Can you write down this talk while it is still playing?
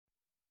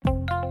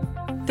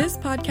This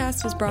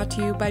podcast is brought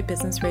to you by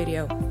Business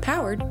Radio,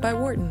 powered by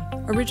Wharton,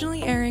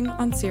 originally airing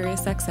on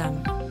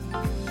SiriusXM.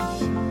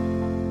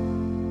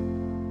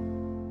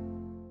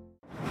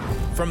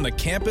 From the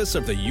campus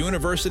of the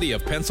University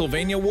of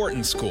Pennsylvania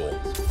Wharton School.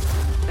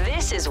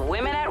 This is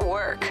Women at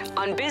Work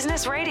on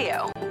Business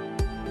Radio.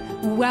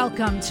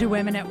 Welcome to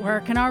Women at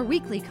Work and our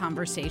weekly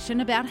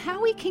conversation about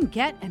how we can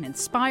get and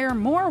inspire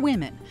more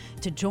women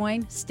to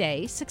join,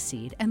 stay,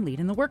 succeed, and lead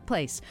in the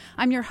workplace.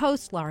 I'm your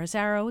host, Laura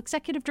Zarrow,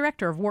 Executive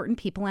Director of Wharton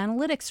People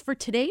Analytics, for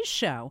today's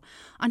show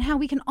on how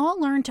we can all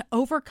learn to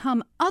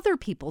overcome other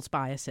people's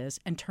biases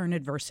and turn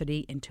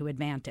adversity into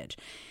advantage.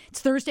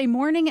 It's Thursday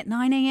morning at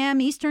 9 a.m.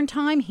 Eastern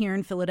Time here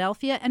in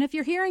Philadelphia, and if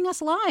you're hearing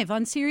us live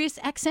on Sirius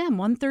XM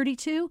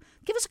 132,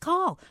 give us a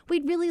call.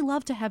 We'd really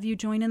love to have you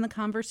join in the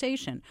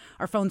conversation.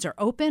 Our phones are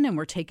open and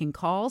we're taking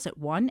calls at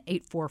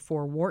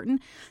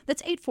 1-844-WHARTON.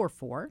 That's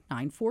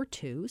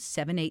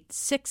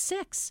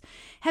 844-942-7866.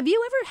 Have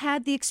you ever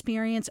had the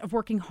experience of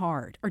working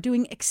hard or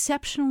doing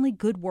exceptionally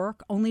good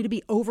work only to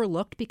be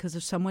overlooked because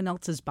of someone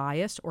else's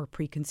bias or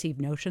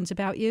preconceived notions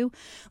about you?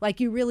 Like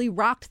you really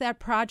rocked that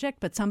project,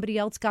 but somebody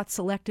else got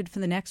selected for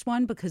the next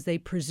one because they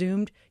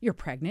presumed you're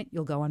pregnant,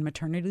 you'll go on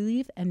maternity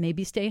leave and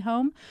maybe stay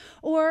home?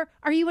 Or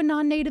are you a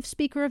non-native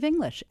speaker of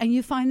English and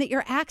you find that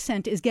your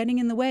accent is getting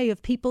in the way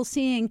of people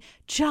seeing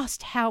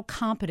just how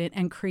competent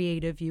and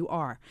creative you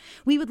are?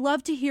 We would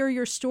love to hear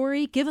your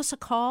story. Give us a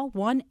call,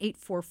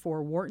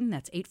 1-844-WHARTON.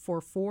 That's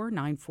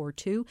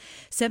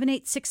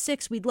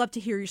 844-942-7866. We'd love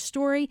to hear your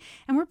story,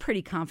 and we're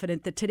pretty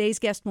confident that today's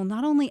guest will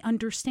not only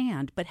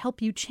understand, but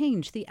help you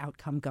change the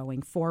outcome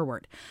going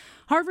forward.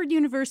 Harvard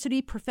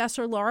University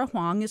Professor Laura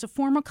Huang is a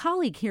former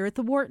colleague here at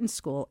the Wharton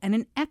School and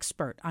an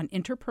expert on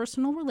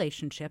interpersonal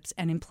relationships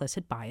and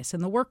implicit bias in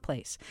the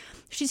workplace.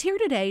 She's here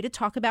today to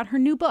talk about her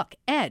new book,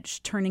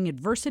 Edge, Turning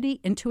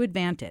Adversity into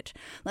Advantage.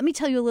 Let me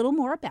tell you a little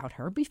more about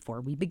her before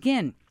we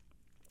begin.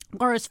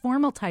 Laura's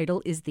formal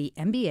title is the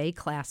MBA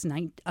Class of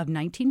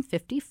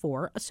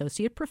 1954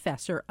 Associate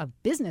Professor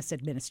of Business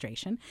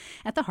Administration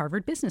at the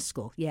Harvard Business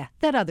School. Yeah,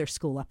 that other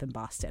school up in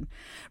Boston.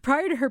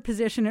 Prior to her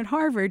position at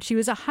Harvard, she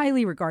was a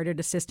highly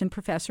regarded assistant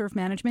professor of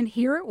management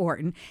here at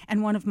Wharton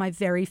and one of my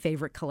very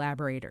favorite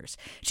collaborators.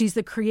 She's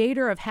the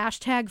creator of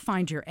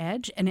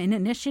 #FindYourEdge, an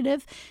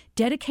initiative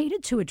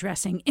dedicated to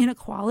addressing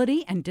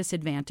inequality and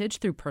disadvantage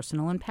through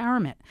personal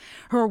empowerment.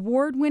 Her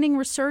award-winning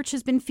research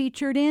has been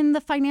featured in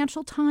the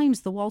Financial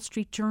Times, the Wall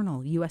Street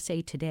Journal,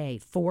 USA Today,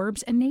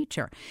 Forbes, and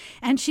Nature.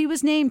 And she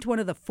was named one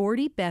of the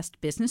 40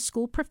 best business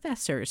school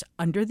professors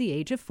under the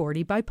age of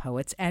 40 by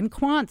Poets and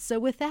Quants. So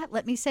with that,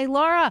 let me say,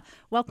 Laura,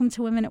 welcome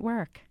to Women at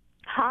Work.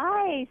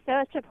 Hi,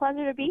 such a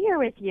pleasure to be here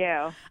with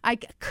you. I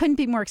couldn't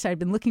be more excited. I've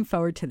been looking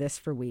forward to this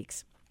for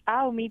weeks.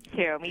 Oh, me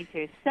too.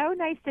 So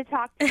nice to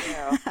talk to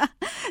you.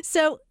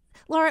 So,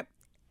 Laura,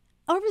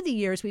 over the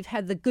years, we've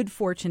had the good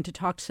fortune to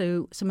talk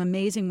to some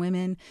amazing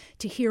women,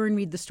 to hear and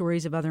read the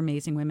stories of other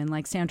amazing women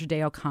like Sandra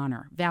Day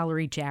O'Connor,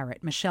 Valerie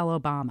Jarrett, Michelle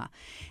Obama.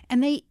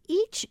 And they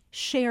each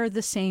share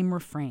the same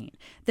refrain,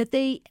 that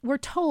they were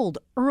told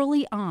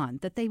early on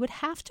that they would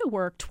have to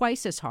work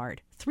twice as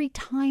hard, 3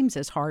 times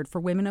as hard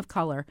for women of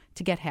color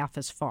to get half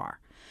as far.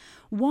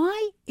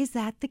 Why is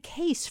that the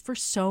case for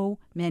so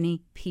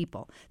many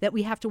people, that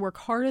we have to work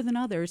harder than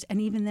others, and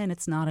even then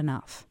it's not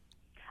enough?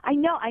 I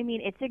know. I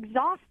mean, it's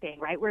exhausting,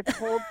 right? We're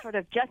told sort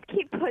of just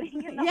keep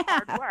putting in the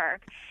hard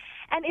work.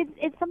 And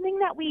it's something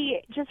that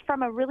we, just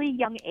from a really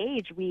young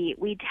age,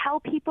 we tell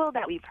people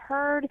that we've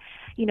heard,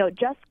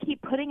 just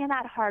keep putting in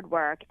that hard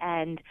work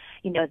and,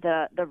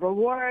 the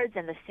rewards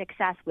and the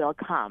success will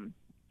come.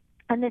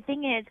 And the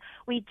thing is,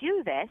 we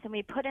do this and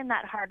we put in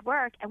that hard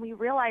work and we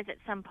realize at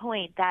some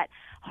point that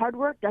hard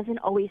work doesn't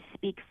always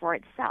speak for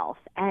itself.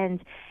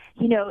 And,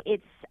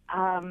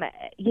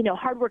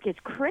 hard work is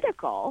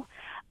critical.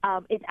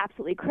 It's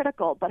absolutely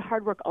critical, but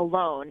hard work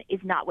alone is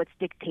not what's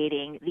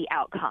dictating the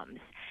outcomes.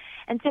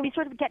 And so we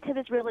sort of get to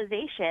this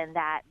realization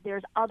that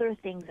there's other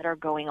things that are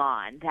going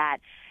on, that,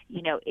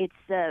 it's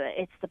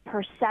the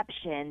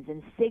perceptions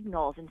and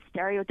signals and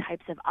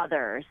stereotypes of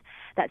others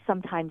that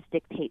sometimes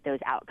dictate those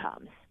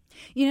outcomes.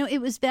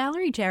 It was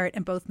Valerie Jarrett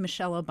and both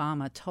Michelle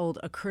Obama told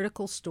a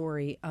critical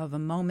story of a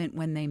moment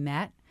when they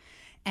met.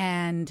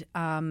 And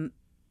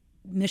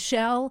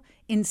Michelle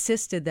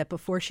insisted that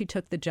before she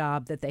took the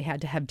job that they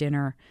had to have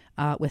dinner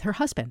with her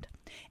husband.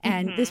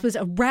 And this was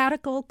a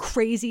radical,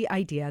 crazy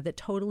idea that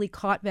totally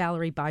caught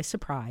Valerie by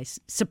surprise,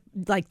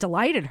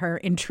 delighted her,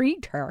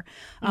 intrigued her.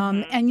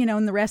 And,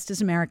 and the rest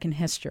is American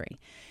history.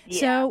 Yeah.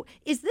 So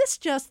is this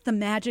just the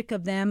magic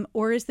of them,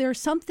 or is there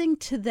something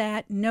to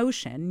that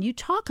notion? You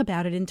talk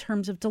about it in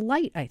terms of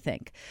delight, I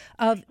think,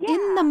 of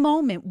in the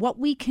moment, what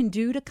we can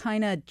do to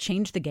kind of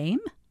change the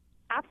game.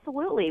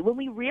 Absolutely. When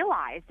we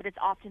realize that it's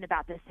often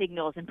about the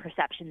signals and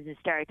perceptions and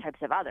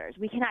stereotypes of others,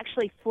 we can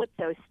actually flip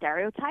those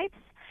stereotypes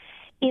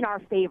in our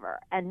favor.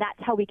 And that's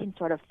how we can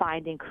sort of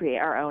find and create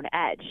our own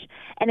edge.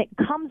 And it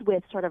comes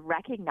with sort of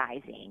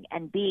recognizing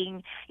and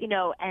being,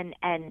 and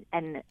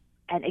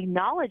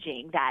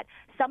acknowledging that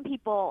some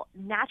people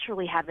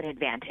naturally have an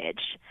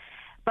advantage,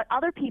 but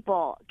other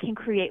people can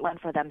create one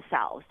for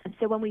themselves. And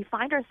so when we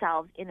find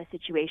ourselves in a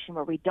situation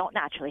where we don't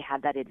naturally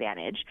have that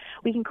advantage,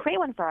 we can create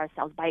one for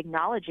ourselves by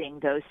acknowledging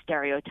those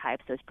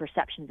stereotypes, those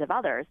perceptions of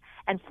others,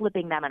 and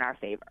flipping them in our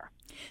favor.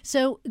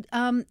 So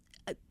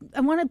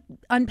I want to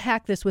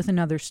unpack this with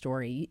another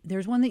story.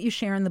 There's one that you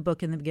share in the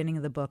book, in the beginning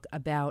of the book,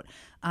 about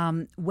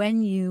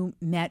when you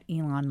met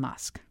Elon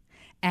Musk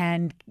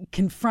and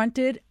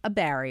confronted a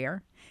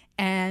barrier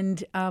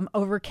and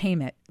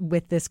overcame it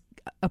with this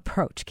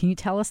approach. Can you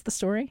tell us the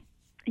story?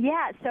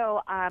 Yeah,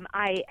 so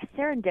I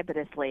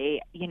serendipitously,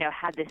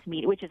 had this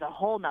meeting, which is a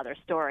whole nother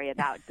story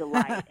about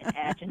delight and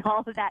edge and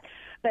all of that,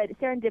 but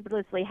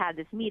serendipitously had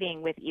this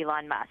meeting with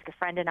Elon Musk. A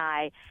friend and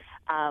I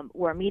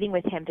were meeting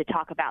with him to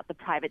talk about the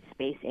private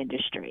space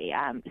industry.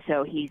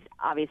 So he's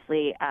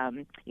obviously,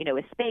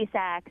 with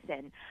SpaceX,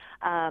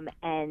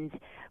 and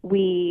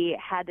we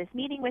had this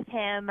meeting with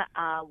him.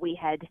 We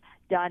had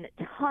done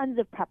tons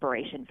of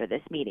preparation for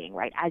this meeting,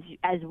 right,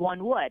 as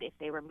one would if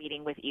they were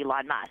meeting with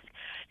Elon Musk.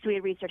 So we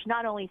had researched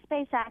not only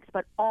SpaceX,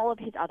 but all of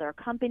his other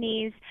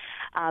companies,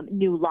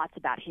 knew lots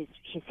about his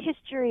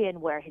history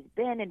and where he's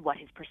been and what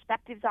his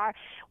perspectives are.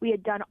 We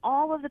had done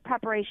all of the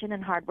preparation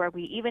and hard work.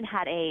 We even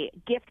had a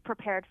gift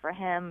prepared for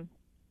him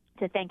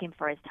to thank him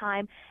for his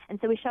time. And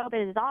so we show up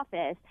at his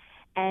office,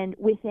 and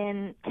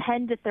within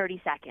 10 to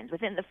 30 seconds,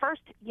 within the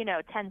first,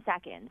 10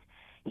 seconds,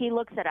 he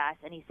looks at us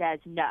and he says,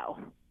 no.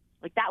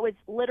 Like, that was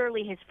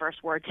literally his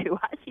first word to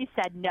us. He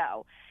said,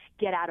 no,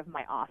 get out of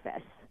my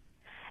office.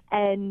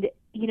 And,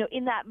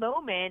 in that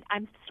moment,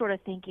 I'm sort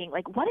of thinking,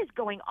 like, what is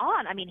going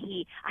on? I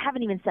mean, I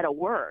haven't even said a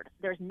word.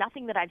 There's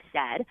nothing that I've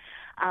said.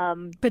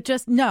 But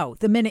just no,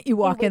 the minute you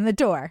walk in the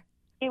door.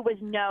 It was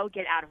no,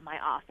 get out of my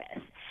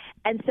office.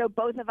 And so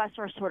both of us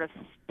were sort of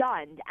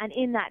stunned. And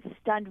in that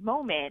stunned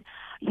moment,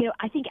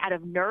 I think out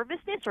of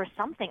nervousness or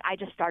something, I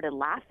just started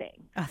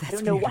laughing. Oh, that's I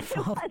don't know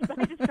beautiful. what it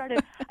was,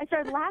 but I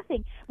started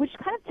laughing, which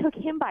kind of took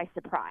him by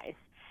surprise.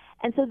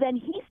 And so then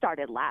he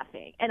started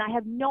laughing, and I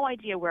have no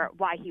idea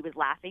why he was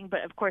laughing.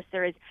 But of course,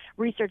 there is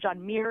research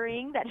on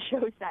mirroring that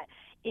shows that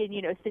in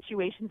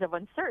situations of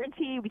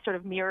uncertainty, we sort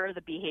of mirror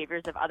the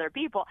behaviors of other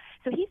people.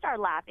 So he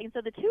started laughing. So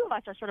the two of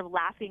us are sort of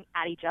laughing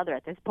at each other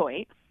at this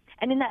point.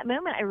 And in that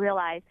moment, I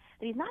realized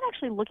that he's not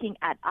actually looking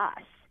at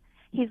us.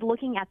 He's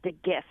looking at the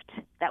gift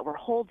that we're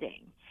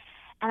holding.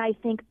 And I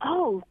think,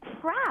 oh,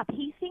 crap,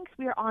 he thinks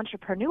we're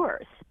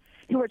entrepreneurs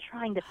who are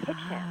trying to pitch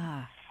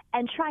him.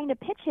 And trying to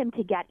pitch him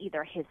to get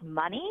either his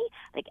money,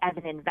 like as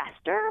an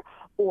investor,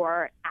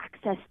 or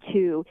access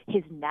to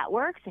his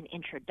networks and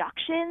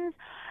introductions.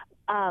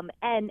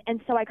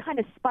 And so I kind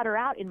of sputter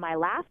out in my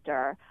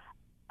laughter,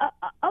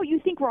 oh,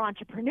 you think we're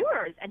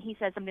entrepreneurs? And he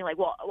says something like,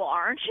 well,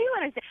 aren't you?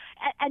 And I said,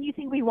 and you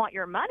think we want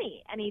your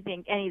money? And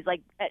he's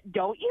like,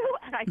 don't you?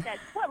 And I said,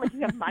 what, like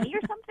you have money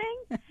or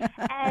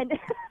something?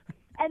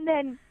 And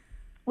then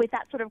with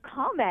that sort of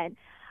comment,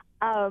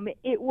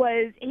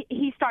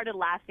 he started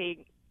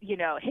laughing,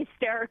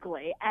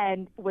 hysterically,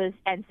 and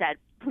said,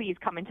 please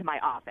come into my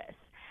office.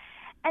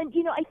 And,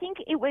 I think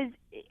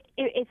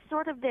it's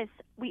sort of this,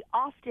 we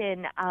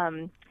often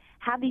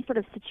have these sort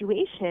of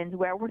situations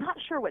where we're not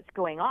sure what's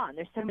going on.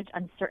 There's so much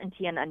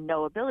uncertainty and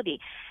unknowability.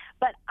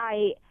 But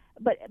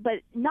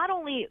not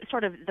only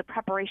sort of the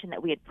preparation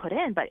that we had put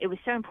in, but it was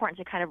so important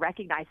to kind of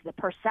recognize the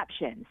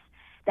perceptions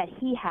that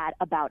he had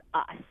about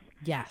us.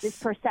 Yes. This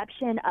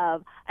perception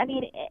of,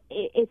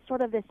 it's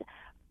sort of this,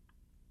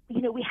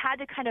 we had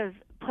to kind of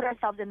put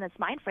ourselves in this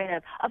mind frame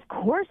of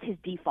course his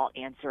default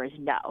answer is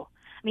no.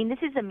 I mean, this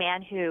is a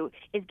man who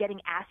is getting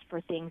asked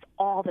for things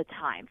all the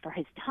time, for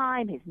his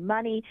time, his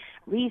money,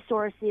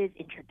 resources,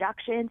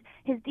 introductions.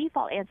 His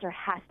default answer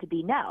has to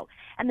be no.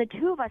 And the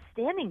two of us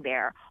standing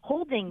there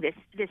holding this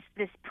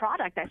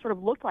product that sort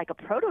of looked like a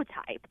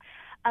prototype,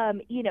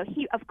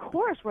 he, of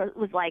course,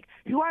 was like,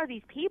 who are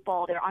these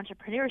people? They're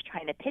entrepreneurs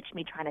trying to pitch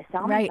me, trying to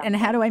sell me something. And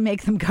how do I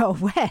make them go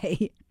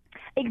away?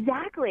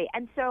 Exactly.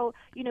 And so,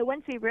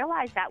 once we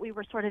realized that, we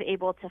were sort of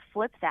able to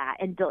flip that.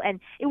 And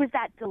it was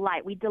that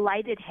delight. We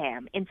delighted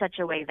him in such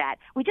a way that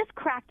we just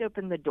cracked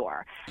open the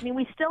door. I mean,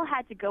 we still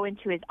had to go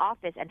into his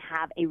office and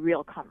have a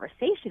real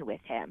conversation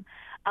with him.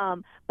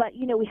 But,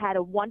 we had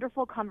a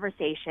wonderful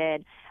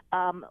conversation.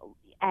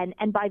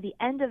 And by the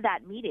end of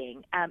that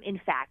meeting, in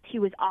fact, he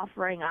was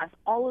offering us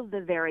all of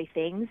the very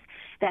things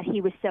that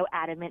he was so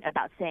adamant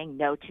about saying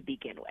no to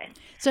begin with.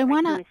 So I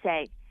want to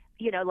say,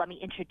 let me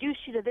introduce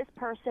you to this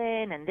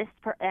person and this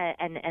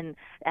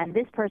and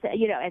this person,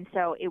 and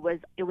so it was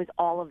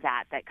all of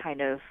that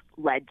kind of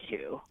led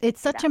to. It's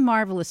such a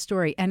marvelous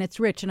story, and it's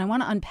rich, and I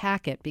want to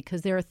unpack it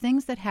because there are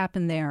things that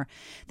happen there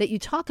that you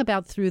talk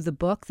about through the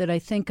book that I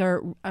think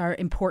are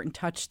important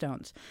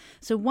touchstones.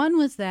 So one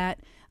was that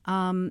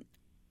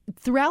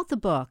throughout the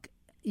book,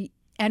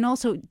 And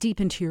also,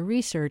 deep into your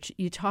research,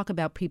 you talk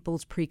about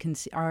people's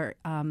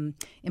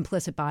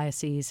implicit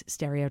biases,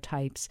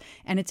 stereotypes.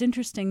 And it's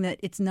interesting that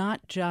it's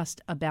not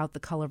just about the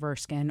color of our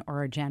skin or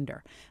our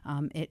gender.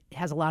 It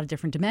has a lot of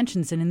different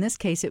dimensions. And in this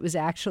case, it was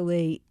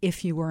actually,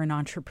 if you were an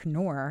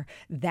entrepreneur,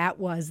 that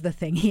was the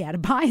thing he had a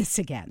bias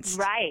against.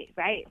 Right.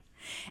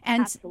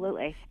 And,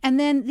 absolutely. And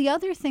then the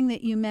other thing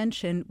that you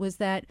mentioned was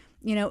that,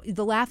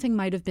 the laughing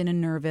might have been a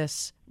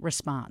nervous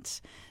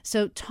response.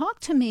 So talk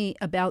to me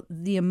about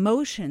the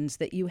emotions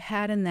that you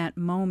had in that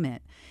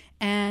moment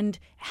and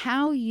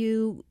how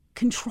you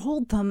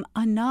controlled them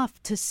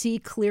enough to see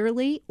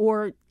clearly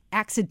or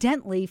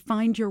accidentally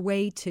find your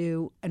way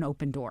to an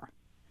open door.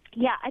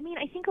 Yeah, I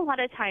think a lot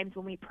of times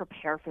when we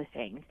prepare for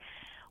things,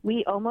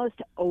 we almost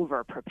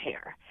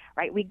over-prepare,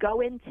 right? We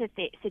go into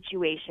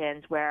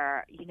situations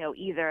where,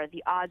 either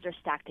the odds are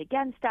stacked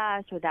against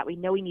us or that we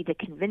know we need to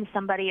convince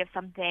somebody of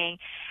something,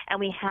 and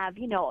we have,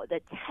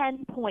 the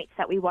 10 points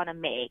that we want to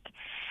make.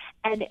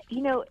 And,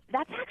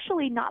 that's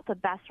actually not the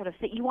best sort of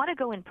thing. You want to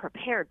go in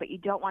prepared, but you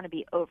don't want to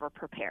be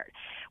over-prepared.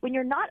 When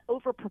you're not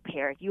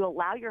over-prepared, you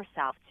allow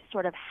yourself to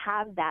sort of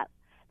have that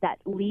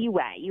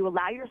leeway. You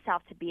allow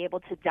yourself to be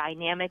able to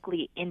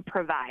dynamically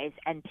improvise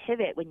and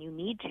pivot when you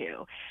need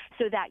to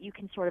so that you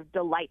can sort of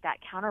delight that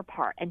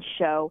counterpart and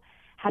show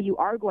how you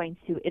are going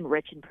to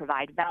enrich and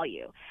provide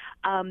value.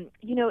 I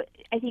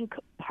think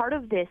part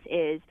of this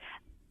is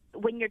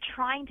when you're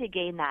trying to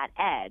gain that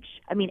edge,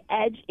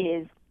 edge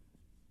is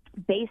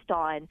based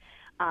on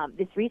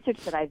this research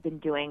that I've been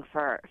doing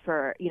for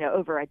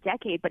over a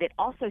decade, but it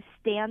also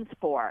stands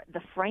for the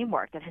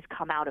framework that has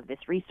come out of this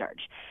research,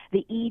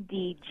 the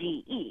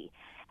EDGE.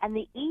 And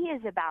the E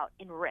is about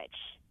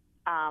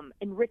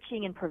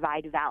enriching and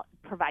providing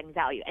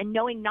value, and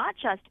knowing not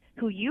just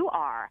who you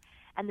are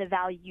and the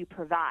value you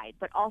provide,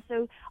 but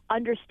also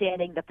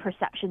understanding the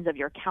perceptions of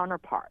your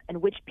counterpart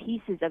and which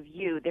pieces of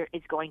you there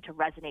is going to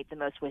resonate the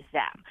most with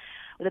them,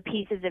 the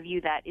pieces of you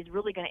that is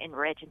really going to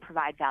enrich and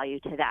provide value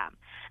to them.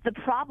 The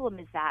problem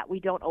is that we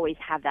don't always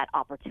have that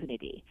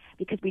opportunity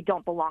because we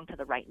don't belong to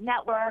the right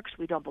networks,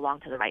 we don't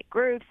belong to the right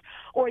groups,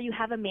 or you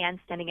have a man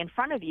standing in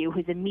front of you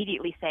who's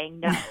immediately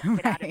saying, no,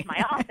 get out of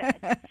my office.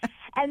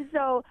 And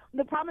so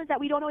the problem is that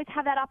we don't always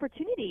have that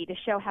opportunity to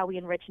show how we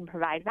enrich and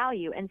provide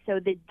value. And so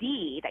the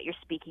D that you're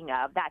speaking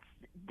of, that's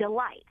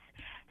delight.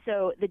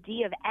 So the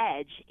D of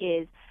edge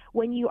is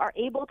when you are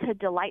able to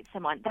delight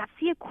someone, that's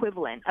the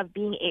equivalent of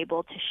being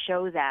able to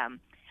show them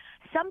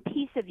some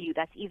piece of you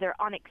that's either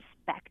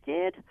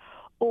unexpected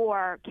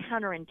or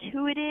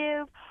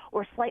counterintuitive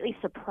or slightly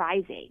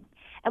surprising.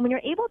 And when you're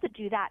able to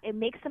do that, it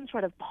makes them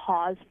sort of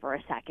pause for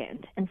a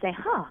second and say,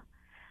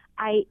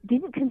 I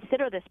didn't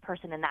consider this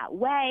person in that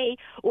way,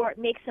 or it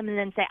makes them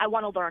then say, I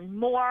want to learn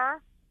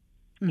more.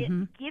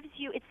 Mm-hmm. It gives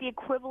you, it's the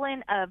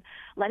equivalent of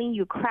letting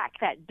you crack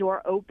that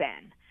door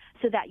open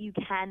so that you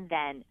can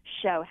then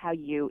show how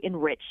you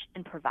enrich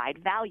and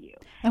provide value.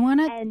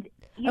 And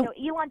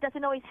Elon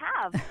doesn't always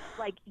have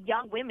like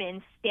young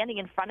women standing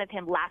in front of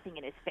him laughing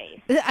in his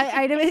face.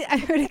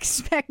 I would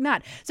expect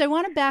not. So I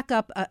want to back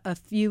up a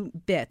few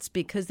bits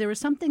because there was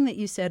something that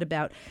you said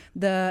about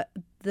the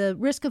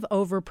risk of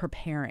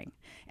over-preparing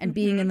and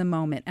being in the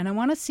moment. And I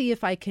want to see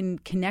if I can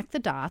connect the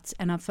dots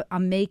and if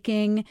I'm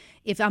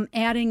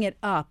adding it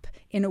up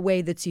in a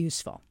way that's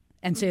useful.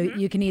 And so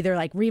you can either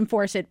like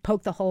reinforce it,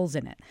 poke the holes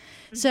in it.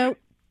 So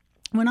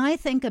when I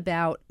think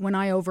about when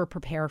I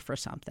over-prepare for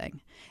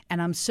something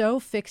and I'm so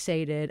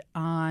fixated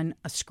on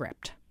a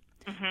script,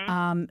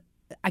 I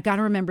got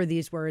to remember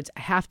these words.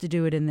 I have to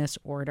do it in this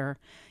order.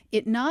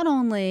 It not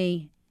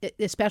only,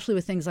 especially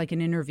with things like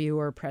an interview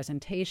or a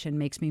presentation,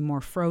 makes me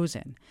more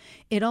frozen.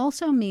 It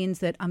also means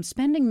that I'm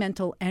spending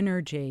mental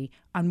energy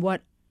on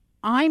what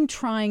I'm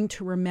trying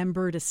to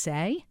remember to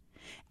say,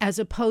 as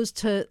opposed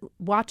to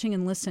watching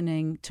and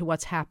listening to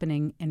what's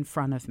happening in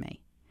front of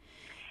me.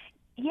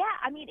 Yeah,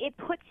 it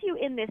puts you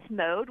in this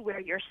mode where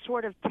you're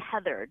sort of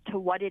tethered to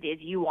what it is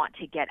you want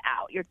to get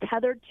out. You're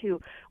tethered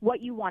to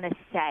what you want to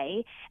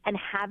say and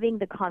having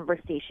the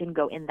conversation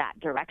go in that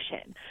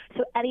direction.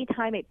 So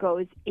anytime it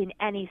goes in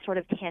any sort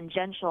of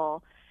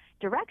tangential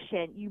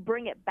direction, you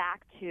bring it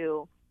back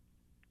to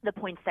the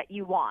points that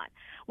you want.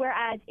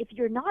 Whereas if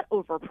you're not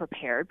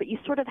over-prepared, but you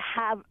sort of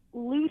have a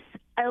loose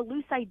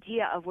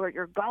idea of where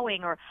you're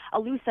going or a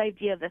loose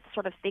idea of the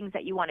sort of things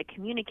that you want to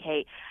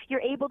communicate,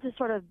 you're able to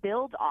sort of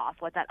build off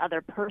what that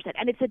other person,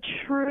 and it's a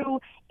true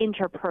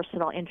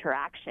interpersonal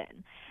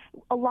interaction.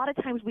 A lot of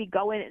times we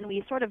go in and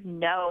we sort of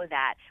know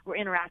that we're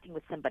interacting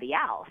with somebody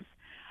else,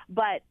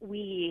 but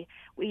we're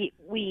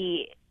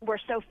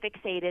so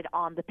fixated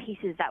on the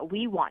pieces that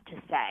we want to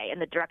say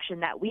and the direction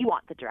that we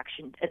want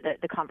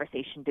the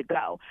conversation to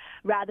go,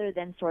 rather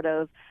than sort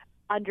of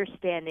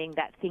understanding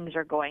that things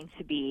are going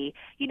to be,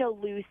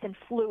 loose and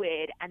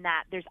fluid, and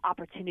that there's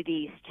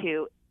opportunities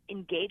to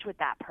engage with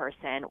that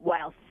person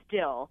while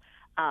still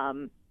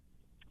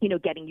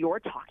getting your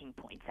talking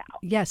points out.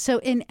 Yeah. So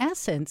in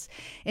essence,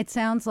 it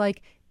sounds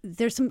like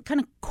there's some kind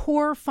of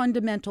core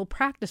fundamental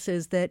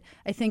practices that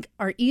I think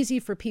are easy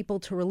for people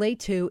to relate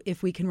to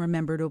if we can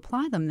remember to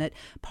apply them. That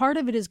part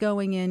of it is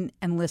going in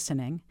and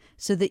listening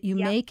so that you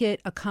make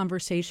it a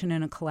conversation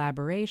and a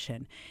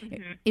collaboration.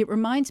 Mm-hmm. It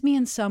reminds me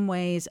in some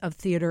ways of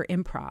theater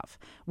improv,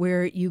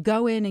 where you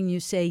go in and you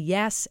say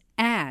yes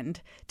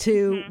and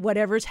to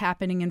whatever's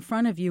happening in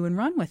front of you and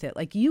run with it.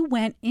 Like you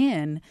went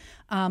in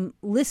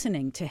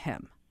listening to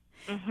him.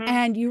 Mm-hmm.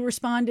 And you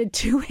responded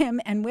to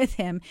him and with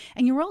him,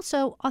 and you were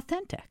also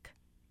authentic.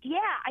 Yeah,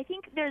 I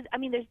think there's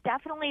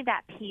definitely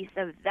that piece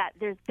of that.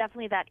 There's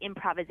definitely that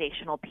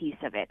improvisational piece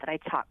of it that I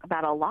talk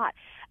about a lot.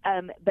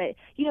 But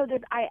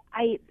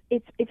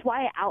it's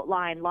why I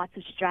outline lots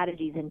of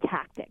strategies and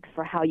tactics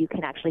for how you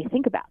can actually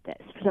think about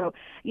this. So,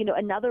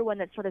 another one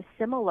that's sort of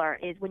similar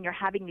is when you're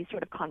having these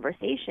sort of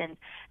conversations,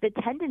 the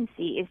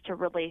tendency is to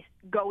really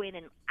go in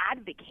and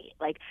advocate,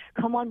 like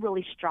come on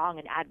really strong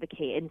and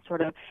advocate, and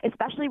sort of,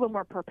 especially when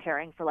we're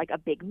preparing for like a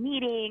big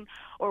meeting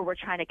or we're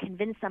trying to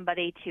convince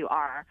somebody to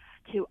our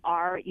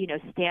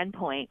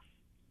standpoint,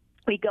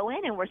 we go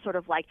in and we're sort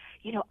of like,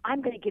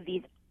 I'm going to give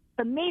these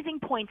amazing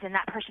points, and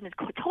that person is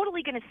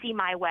totally going to see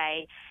my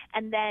way,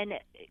 and then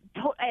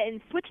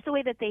and switch the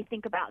way that they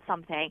think about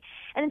something.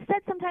 And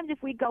instead, sometimes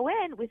if we go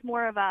in with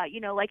more of a,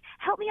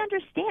 help me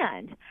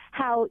understand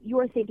how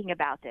you're thinking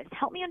about this.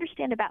 Help me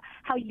understand about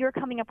how you're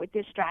coming up with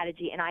this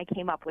strategy, and I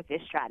came up with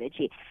this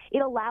strategy. It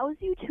allows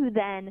you to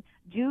then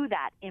do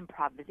that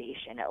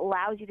improvisation. It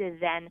allows you to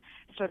then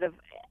sort of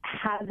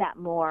have that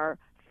more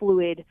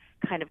fluid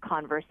kind of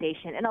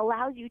conversation, and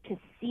allows you to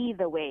see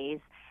the ways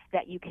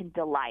that you can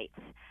delight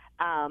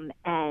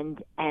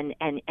and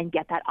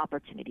get that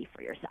opportunity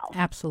for yourself.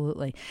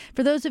 Absolutely.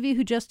 For those of you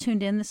who just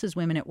tuned in, this is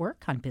Women at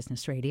Work on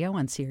Business Radio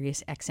on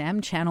Sirius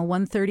XM, Channel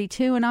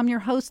 132, and I'm your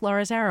host,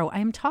 Laura Zarrow. I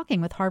am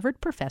talking with Harvard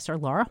professor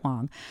Laura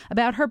Huang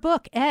about her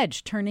book,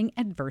 Edge, Turning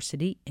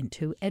Adversity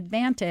into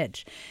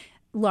Advantage.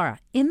 Laura,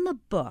 in the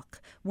book,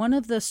 one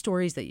of the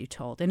stories that you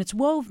told, and it's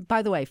wove,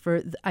 by the way,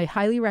 I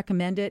highly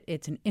recommend it.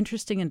 It's an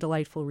interesting and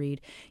delightful read.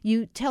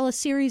 You tell a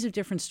series of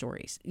different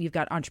stories. You've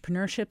got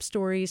entrepreneurship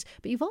stories,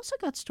 but you've also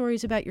got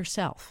stories about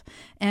yourself.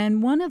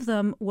 And one of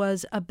them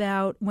was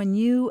about when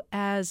you,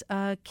 as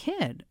a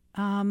kid,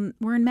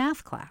 were in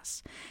math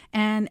class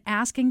and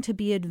asking to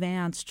be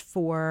advanced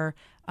for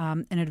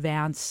an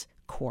advanced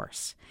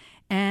course.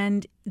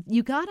 And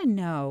you got to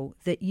know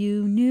that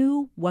you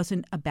knew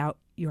wasn't about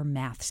your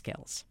math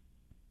skills.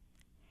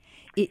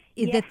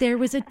 That there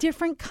was a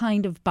different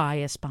kind of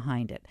bias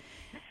behind it.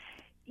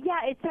 Yeah,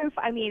 it's so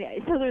funny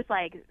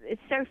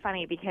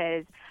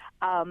because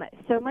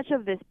so much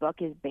of this book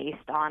is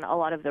based on a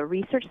lot of the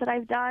research that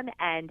I've done,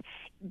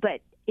 but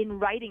in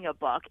writing a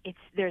book,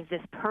 there's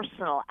this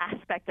personal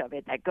aspect of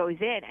it that goes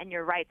in, and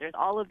you're right, there's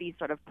all of these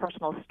sort of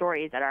personal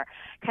stories that are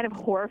kind of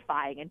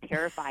horrifying and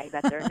terrifying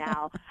that they're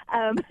now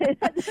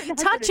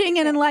touching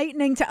and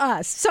enlightening to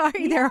us.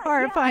 Sorry, they're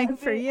horrifying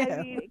for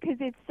you. Because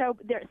it's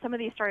some of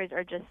these stories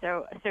are just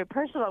so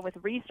personal. With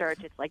research,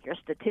 it's like your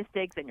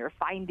statistics and your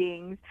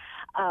findings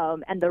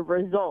and the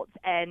results,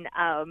 and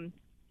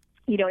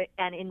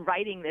and in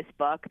writing this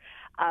book,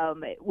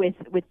 with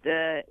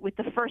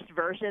the first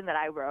version that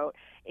I wrote,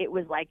 it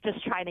was like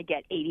just trying to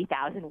get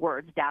 80,000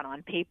 words down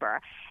on paper.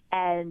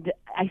 And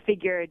I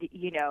figured,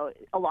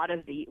 a lot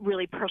of the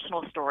really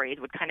personal stories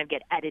would kind of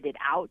get edited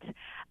out.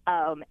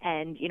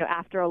 And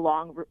after a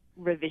long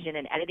revision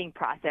and editing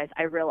process,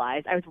 I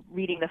realized I was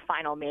reading the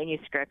final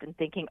manuscript and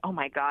thinking, oh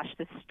my gosh,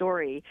 this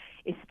story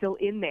is still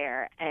in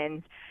there.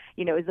 And,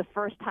 it was the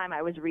first time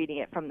I was reading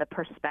it from the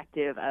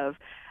perspective of,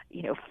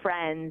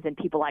 friends and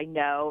people I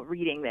know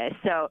reading this.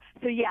 So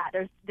yeah,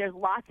 there's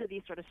lots of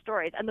these sort of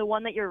stories. And the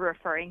one that you're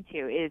referring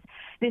to is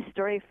this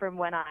story from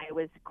when I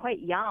was quite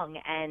young,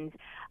 and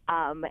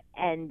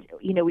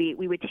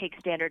we would take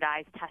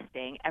standardized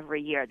testing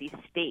every year, these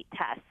state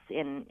tests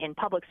in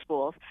public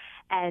schools.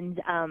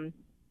 And I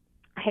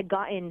had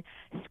gotten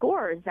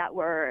scores that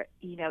were,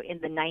 in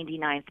the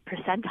 99th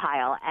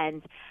percentile,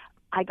 and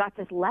I got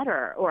this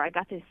letter, or I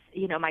got this,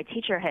 my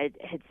teacher had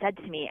said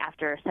to me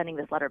after sending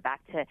this letter back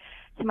to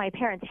my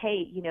parents,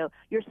 hey,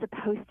 you're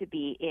supposed to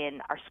be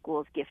in our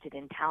school's gifted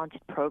and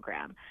talented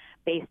program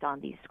based on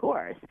these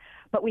scores.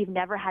 But we've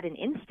never had an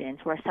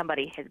instance where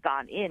somebody has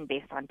gone in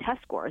based on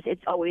test scores.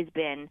 It's always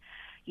been,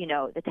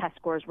 the test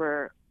scores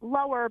were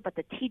lower, but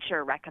the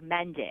teacher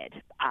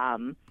recommended,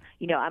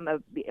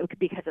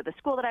 because of the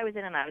school that I was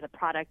in, and I was a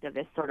product of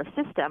this sort of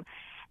system.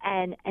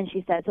 And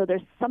she said, so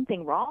there's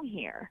something wrong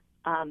here.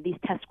 These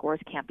test scores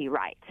can't be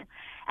right.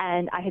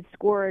 And I had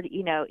scored,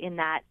 in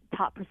that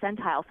top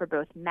percentile for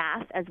both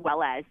math as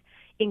well as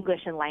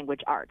English and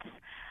language arts.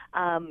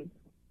 And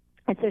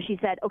so she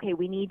said, okay,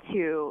 we need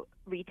to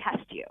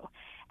retest you.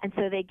 And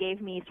so they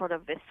gave me sort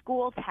of this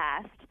school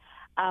test.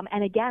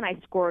 And again, I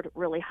scored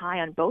really high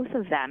on both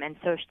of them. And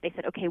so they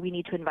said, okay, we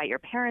need to invite your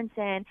parents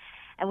in.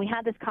 And we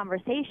had this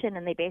conversation,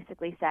 and they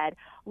basically said,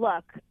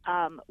 look,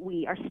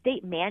 we are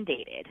state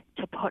mandated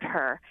to put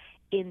her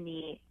in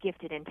the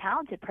gifted and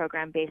talented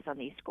program based on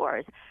these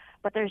scores,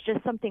 but there's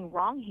just something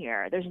wrong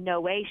here. There's no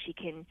way she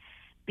can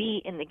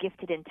be in the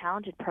gifted and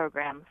talented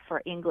program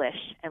for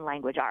English and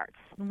language arts.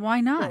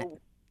 Why not?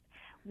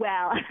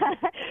 Well,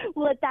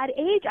 at that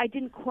age, I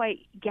didn't quite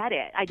get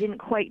it. I didn't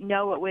quite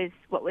know what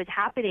was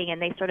happening,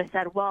 and they sort of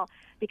said, "Well,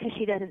 because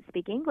she doesn't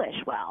speak English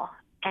well."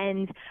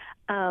 And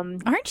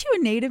aren't you a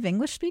native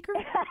English speaker?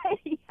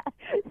 Yeah.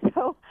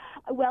 So,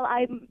 well,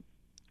 I'm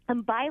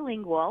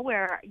bilingual,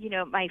 where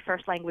my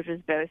first language was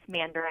both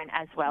Mandarin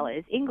as well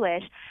as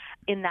English,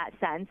 in that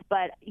sense.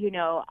 But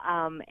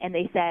and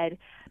they said,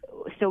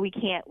 so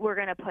we're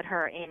going to put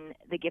her in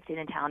the gifted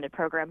and talented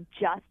program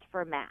just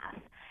for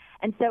math.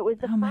 And so it was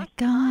the first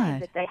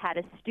time that they had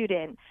a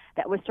student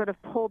that was sort of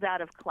pulled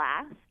out of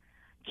class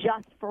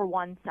just for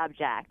one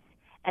subject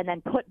and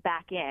then put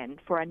back in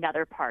for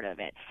another part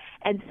of it.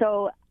 And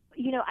so,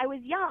 I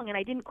was young and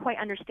I didn't quite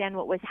understand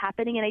what was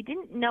happening, and I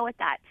didn't know what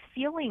that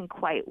feeling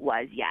quite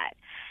was yet.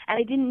 And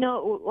I didn't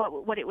know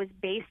what it was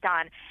based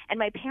on. And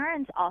my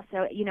parents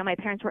also, my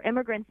parents were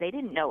immigrants. They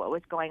didn't know what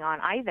was going on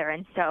either.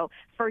 And so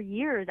for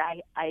years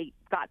I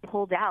got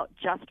pulled out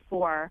just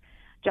for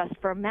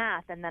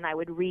math, and then I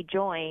would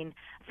rejoin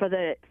for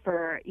the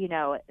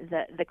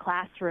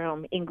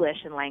classroom English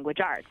and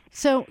language arts.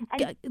 So,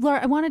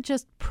 Laura, I want to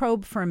just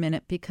probe for a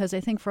minute, because I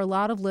think for a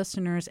lot of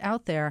listeners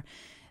out there,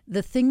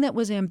 the thing that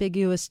was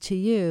ambiguous to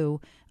you,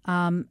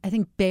 I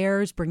think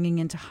bears bringing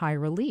into high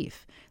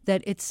relief,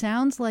 that it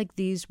sounds like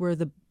these were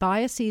the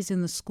biases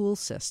in the school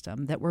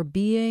system that were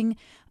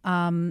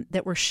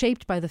that were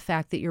shaped by the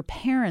fact that your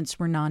parents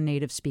were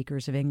non-native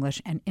speakers of English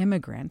and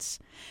immigrants,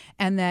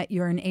 and that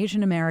you're an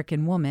Asian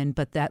American woman,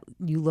 but that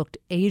you looked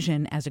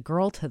Asian as a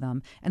girl to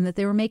them, and that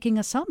they were making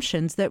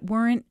assumptions that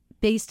weren't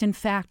based in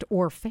fact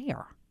or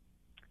fair.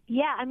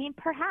 Yeah,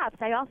 perhaps.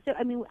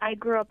 I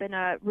grew up in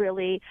a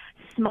really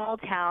small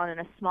town in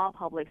a small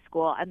public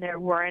school, and there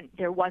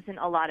wasn't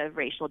a lot of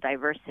racial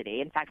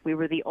diversity. In fact, we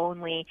were the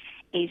only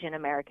Asian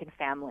American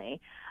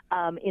family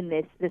in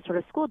this sort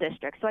of school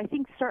district. So I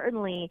think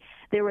certainly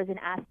there was an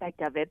aspect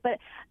of it. But,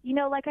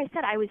 like I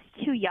said, I was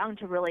too young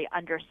to really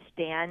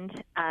understand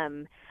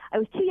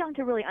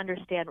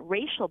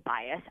racial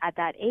bias at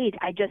that age.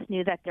 I just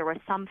knew that there was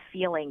some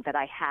feeling that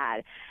I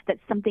had that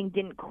something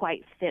didn't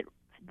quite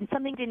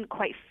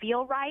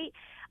feel right.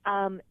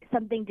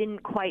 Something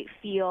didn't quite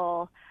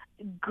feel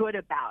good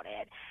about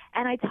it.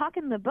 And I talk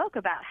in the book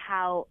about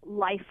how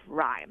life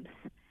rhymes.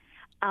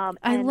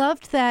 I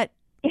loved that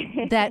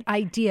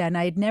idea, and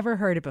I had never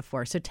heard it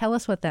before. So tell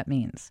us what that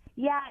means.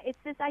 Yeah, it's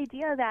this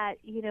idea that,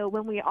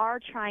 when we are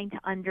trying to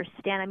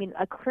understand,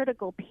 a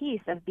critical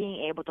piece of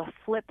being able to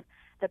flip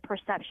the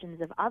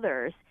perceptions of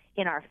others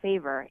in our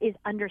favor is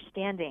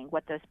understanding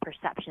what those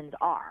perceptions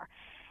are.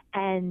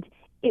 And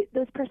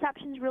those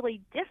perceptions really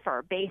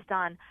differ based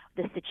on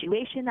the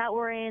situation that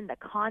we're in, the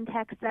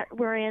context that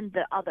we're in,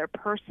 the other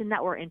person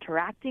that we're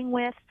interacting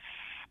with.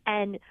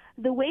 And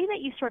the way that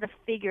you sort of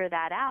figure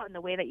that out, and the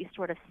way that you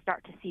sort of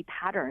start to see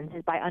patterns,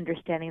 is by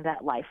understanding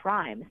that life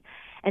rhymes.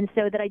 And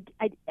so that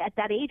I at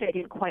that age, I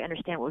didn't quite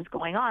understand what was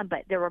going on,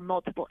 but there were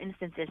multiple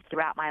instances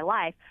throughout my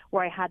life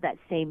where I had that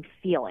same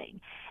feeling.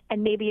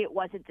 And maybe it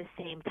wasn't the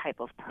same type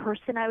of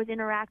person I was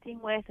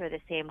interacting with or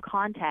the same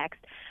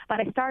context,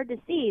 but I started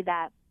to see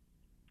that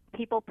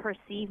people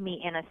perceive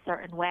me in a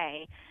certain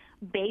way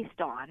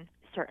based on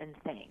certain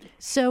things.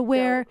 So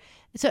where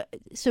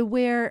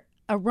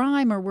a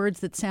rhyme are words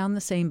that sound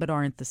the same but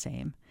aren't the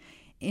same.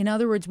 In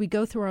other words, we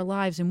go through our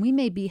lives and we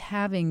may be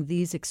having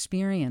these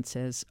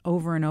experiences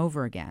over and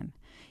over again,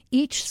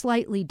 each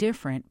slightly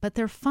different, but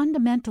they're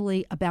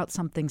fundamentally about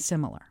something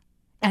similar.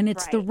 And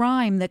it's the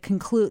rhyme that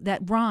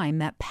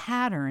that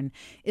pattern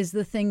is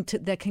the thing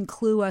that can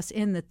clue us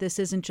in that this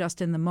isn't just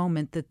in the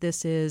moment, that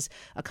this is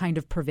a kind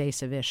of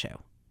pervasive issue.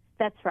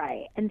 That's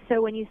right. And so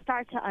when you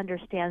start to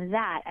understand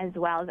that as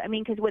well,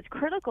 because what's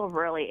critical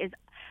really is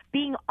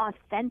being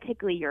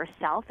authentically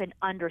yourself and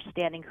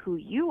understanding who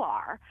you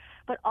are,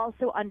 but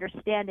also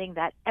understanding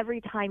that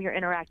every time you're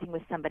interacting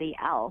with somebody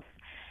else,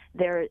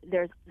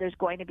 there's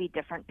going to be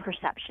different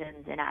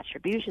perceptions and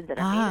attributions that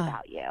are made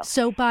about you.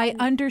 So by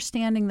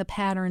understanding the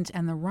patterns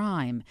and the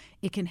rhyme,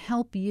 it can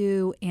help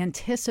you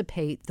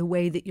anticipate the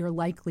way that you're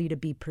likely to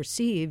be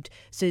perceived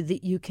so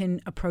that you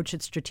can approach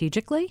it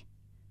strategically?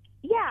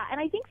 Yeah, and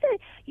I think that,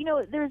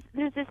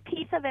 there's this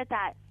piece of it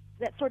that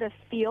sort of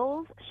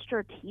feels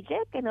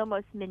strategic and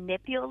almost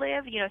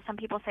manipulative. Some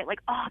people say, like,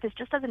 oh, this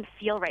just doesn't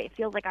feel right. It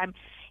feels like I'm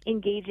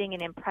engaging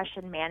in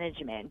impression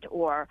management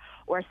or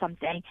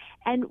something.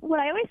 And what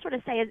I always sort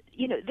of say is,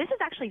 this is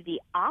actually the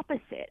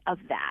opposite of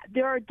that.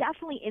 There are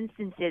definitely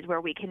instances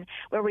where we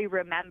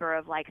remember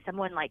of, like,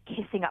 someone, like,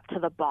 kissing up to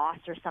the boss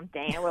or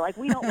something, and we're like,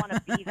 we don't want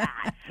to be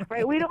that,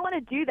 right? We don't want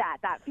to do that.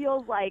 That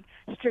feels like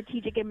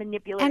strategic and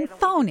manipulative. And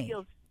phony.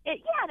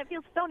 And it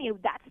feels phony.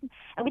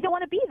 And we don't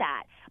want to be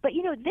that. But,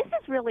 this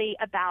is really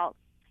about,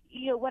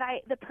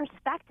 the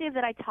perspective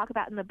that I talk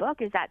about in the book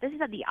is that this is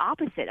the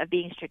opposite of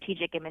being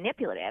strategic and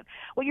manipulative.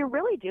 What you're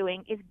really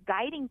doing is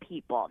guiding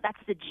people. That's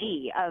the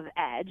G of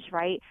EDGE,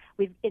 right?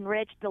 We've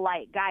enriched,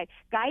 delight,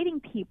 guiding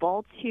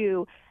people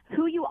to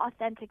who you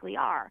authentically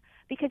are.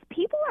 Because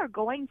people are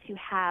going to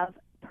have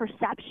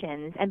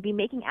perceptions and be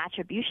making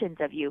attributions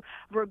of you,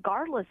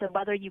 regardless of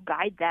whether you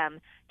guide them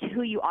to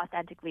who you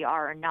authentically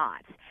are or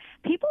not.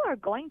 People are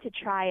going to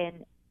try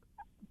and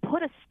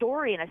put a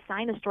story and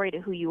assign a story to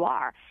who you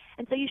are.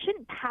 And so you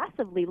shouldn't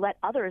passively let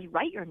others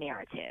write your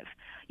narrative.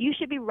 You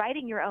should be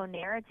writing your own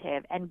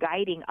narrative and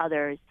guiding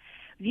others'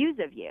 views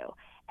of you.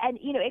 And,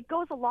 it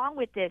goes along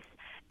with this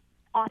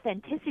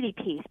authenticity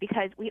piece,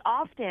 because we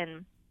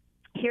often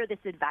hear this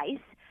advice,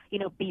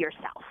 be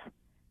yourself.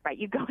 Right,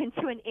 you go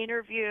into an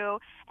interview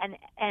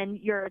and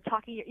you're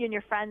talking, and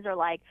your friends are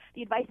like,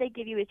 the advice they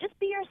give you is just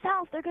be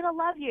yourself. They're going to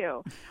love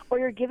you. Or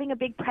you're giving a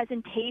big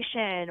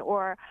presentation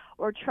or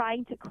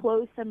trying to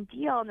close some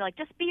deal, and they're like,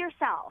 just be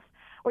yourself.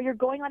 Or you're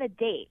going on a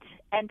date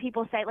and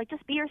people say, like,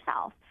 just be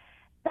yourself.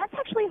 That's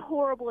actually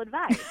horrible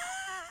advice.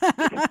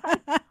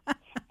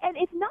 And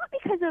it's not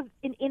because of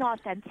an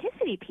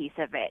inauthenticity piece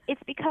of it.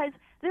 It's because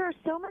there are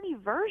so many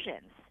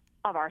versions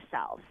of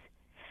ourselves.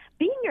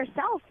 Being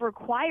yourself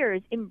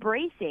requires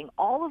embracing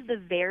all of the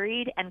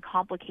varied and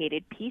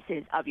complicated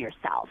pieces of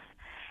yourself.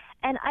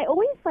 And I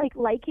always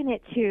liken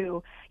it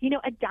to,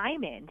 a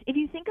diamond. If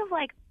you think of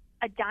like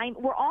a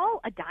diamond, we're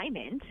all a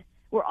diamond.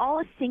 We're all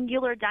a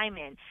singular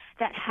diamond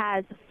that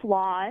has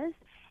flaws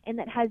and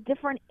that has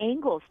different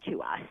angles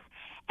to us.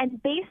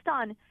 And based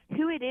on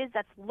who it is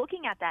that's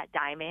looking at that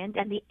diamond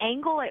and the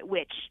angle at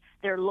which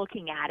they're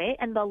looking at it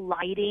and the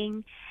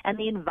lighting and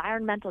the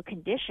environmental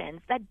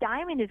conditions, that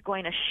diamond is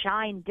going to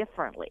shine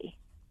differently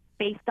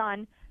based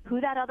on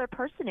who that other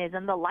person is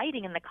and the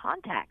lighting and the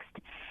context.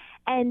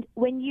 And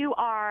when you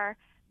are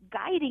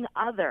guiding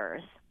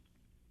others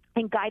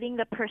and guiding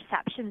the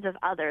perceptions of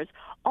others,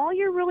 all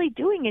you're really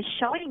doing is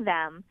showing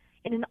them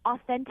in an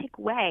authentic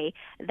way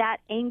that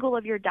angle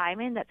of your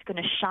diamond that's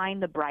going to shine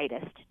the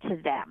brightest to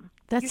them.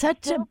 That's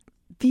such a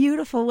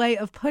beautiful way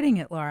of putting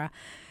it, Laura.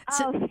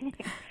 Yeah,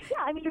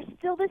 you're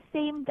still the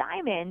same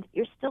diamond.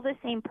 You're still the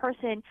same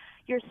person.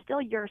 You're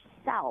still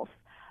yourself,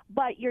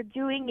 but you're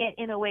doing it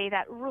in a way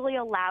that really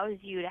allows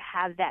you to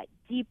have that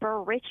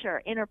deeper,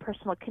 richer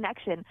interpersonal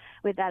connection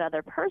with that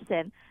other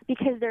person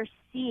because they're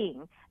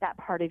seeing that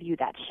part of you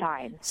that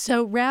shines.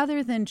 So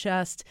rather than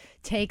just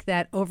take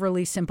that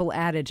overly simple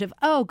adage of,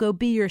 oh, go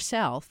be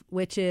yourself,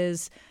 which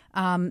is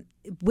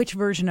which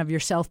version of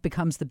yourself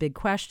becomes the big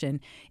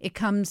question, it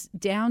comes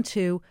down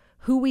to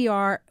who we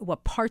are,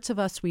 what parts of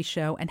us we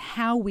show, and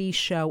how we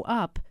show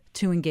up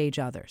to engage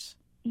others.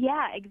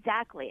 Yeah,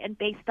 exactly. And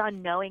based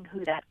on knowing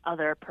who that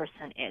other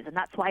person is. And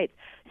that's why it's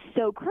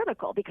so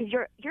critical, because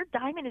your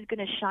diamond is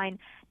going to shine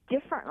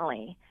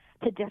differently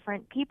to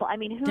different people.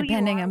 Who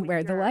depending you are on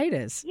where the light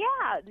is.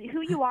 Yeah,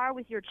 who you are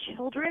with your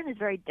children is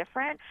very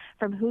different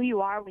from who you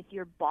are with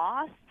your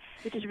boss,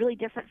 which is really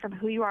different from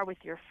who you are with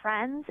your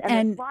friends.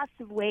 And there's lots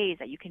of ways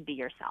that you can be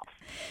yourself.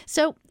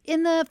 So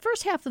in the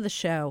first half of the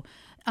show,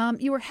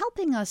 you were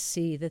helping us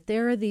see that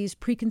there are these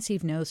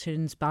preconceived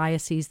notions,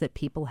 biases that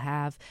people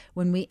have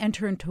when we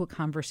enter into a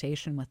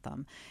conversation with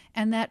them,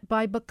 and that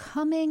by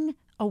becoming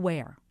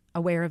aware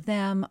of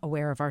them,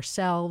 aware of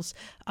ourselves,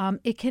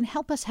 it can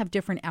help us have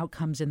different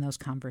outcomes in those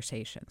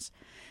conversations.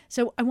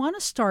 So I want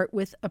to start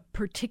with a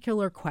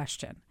particular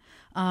question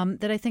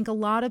that I think a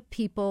lot of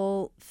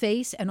people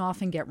face and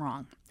often get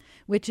wrong,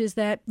 which is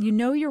that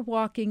you're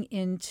walking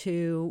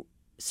into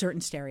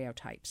certain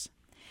stereotypes.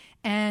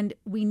 And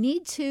we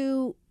need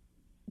to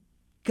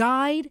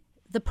guide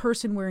the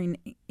person we're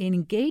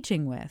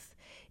engaging with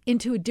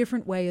into a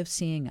different way of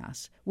seeing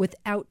us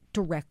without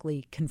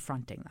directly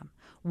confronting them.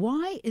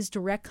 Why is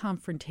direct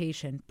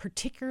confrontation,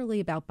 particularly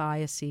about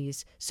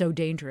biases, so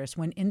dangerous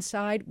when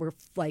inside we're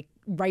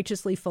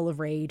righteously full of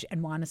rage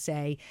and want to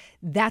say,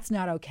 that's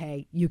not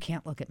okay, you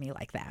can't look at me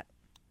like that?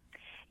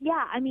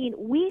 Yeah,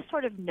 we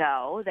sort of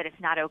know that it's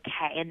not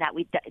okay and that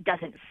it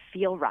doesn't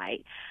feel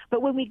right.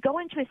 But when we go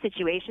into a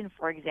situation,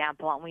 for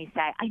example, and we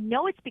say, I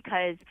know it's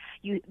because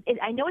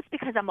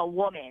I'm a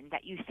woman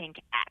that you think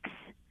X.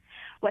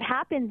 What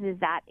happens is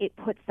that it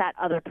puts that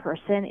other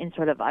person in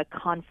sort of a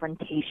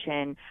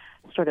confrontation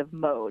sort of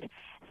mode.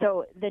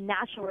 So the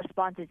natural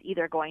response is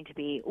either going to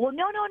be, well,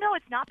 no,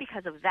 it's not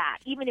because of that,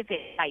 even if it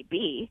might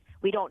be,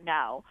 we don't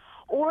know.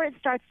 Or it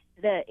starts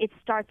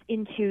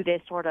into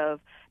this sort of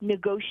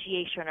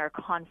negotiation or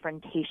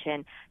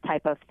confrontation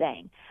type of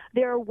thing.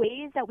 There are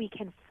ways that we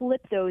can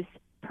flip those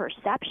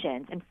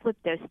perceptions and flip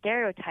those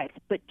stereotypes,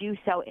 but do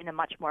so in a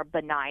much more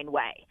benign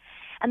way.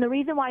 And the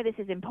reason why this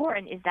is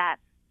important is that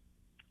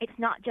it's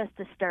not just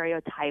the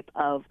stereotype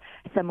of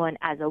someone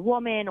as a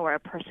woman or a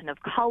person of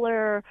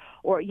color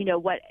or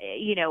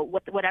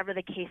whatever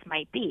the case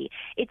might be.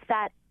 It's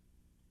that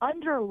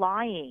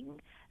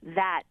underlying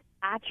that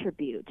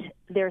attribute,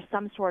 there's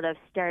some sort of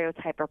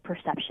stereotype or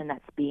perception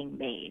that's being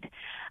made.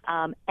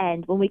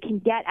 And when we can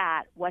get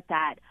at what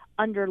that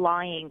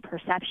underlying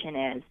perception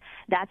is,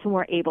 that's when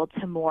we're able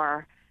to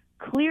more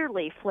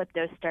clearly flip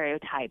those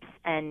stereotypes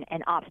and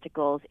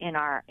obstacles in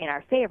our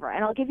favor.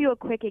 And I'll give you a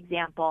quick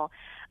example.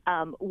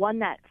 One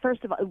that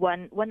first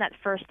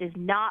is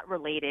not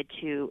related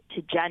to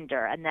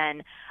gender, and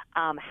then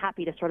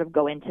happy to sort of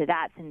go into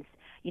that since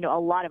a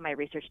lot of my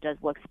research does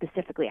look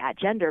specifically at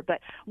gender, but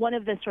one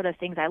of the sort of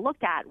things I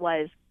looked at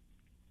was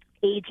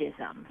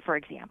ageism, for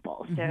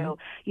example. So,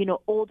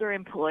 older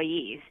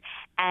employees.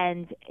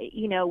 And,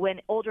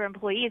 when older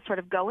employees sort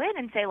of go in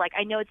and say, like,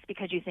 I know it's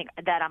because you think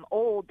that I'm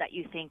old that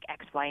you think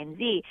X, Y, and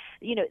Z,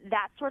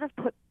 that sort of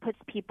puts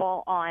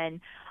people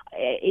on,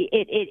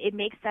 it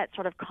makes that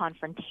sort of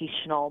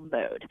confrontational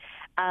mode.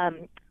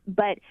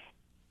 But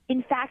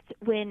in fact,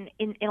 when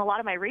in a lot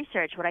of my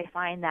research, what I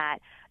find that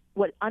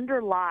what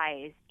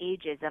underlies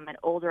ageism in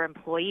older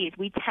employees,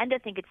 we tend to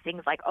think it's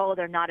things like, oh,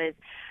 they're not as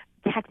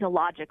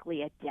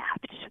technologically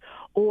adept,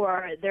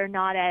 or they're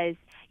not as,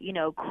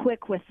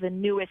 quick with the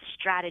newest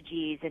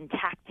strategies and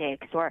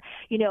tactics, or,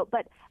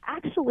 but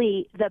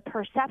actually the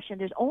perception,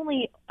 there's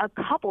only a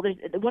couple, there's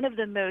one of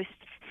the most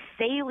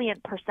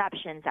salient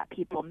perceptions that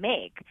people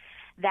make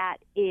that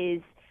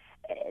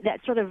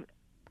sort of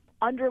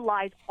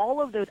underlies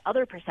all of those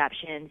other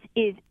perceptions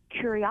is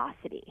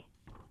curiosity.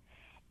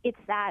 It's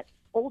that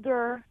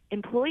older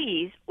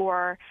employees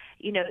or,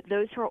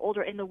 those who are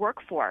older in the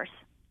workforce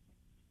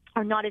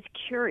are not as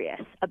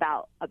curious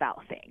about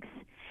things.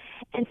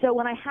 And so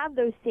when I have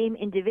those same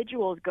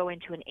individuals go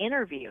into an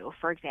interview,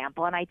 for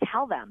example, and I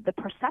tell them the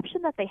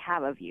perception that they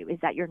have of you is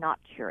that you're not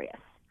curious.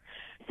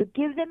 So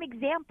give them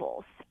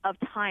examples of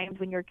times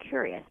when you're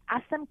curious.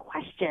 Ask them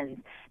questions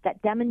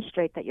that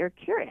demonstrate that you're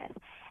curious.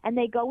 And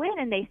they go in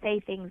and they say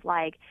things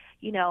like,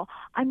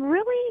 I'm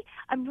really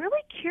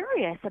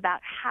curious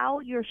about how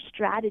your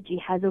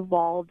strategy has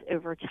evolved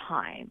over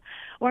time.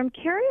 Or I'm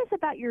curious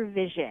about your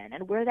vision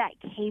and where that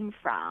came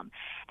from.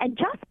 And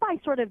just by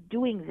sort of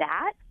doing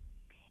that,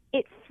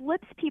 it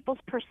flips people's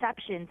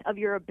perceptions of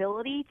your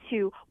ability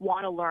to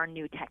want to learn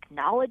new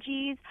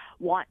technologies,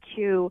 want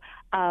to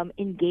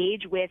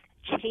engage with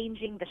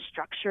changing the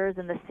structures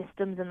and the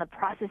systems and the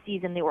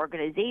processes in the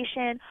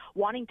organization,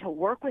 wanting to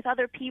work with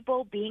other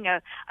people, being a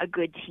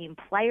good team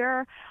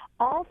player,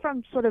 all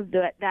from sort of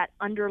that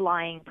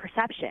underlying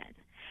perception.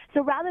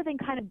 So rather than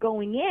kind of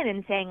going in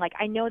and saying, like,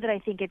 I know that I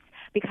think it's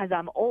because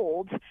I'm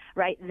old,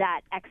 right,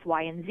 that X,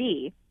 Y, and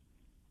Z,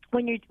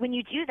 when you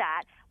do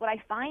that, what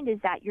I find is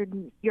that you're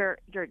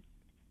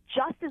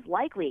just as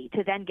likely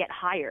to then get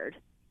hired,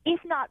 if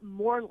not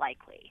more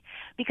likely,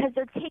 because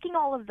they're taking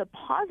all of the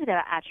positive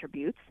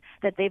attributes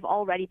that they've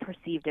already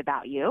perceived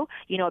about you,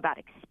 about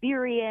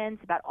experience,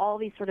 about all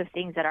these sort of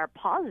things that are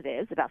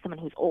positives about someone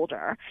who's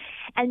older,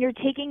 and you're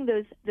taking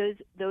those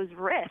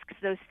risks,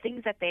 those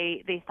things that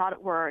they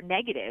thought were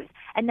negatives,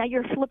 and now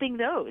you're flipping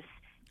those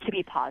to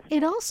be positive.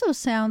 It also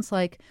sounds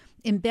like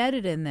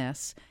embedded in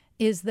this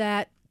is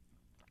that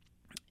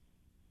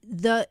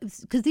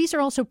because these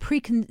are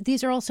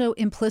also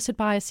implicit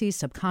biases,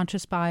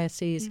 subconscious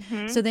biases.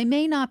 Mm-hmm. So they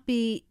may not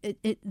be,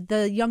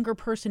 the younger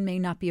person may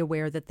not be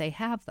aware that they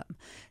have them.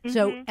 Mm-hmm.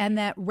 So, and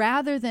that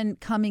rather than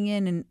coming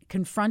in and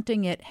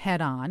confronting it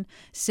head on,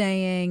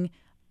 saying,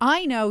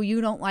 I know you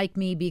don't like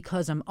me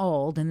because I'm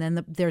old, and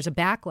then there's a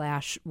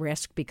backlash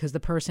risk because the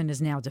person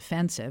is now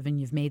defensive and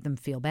you've made them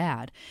feel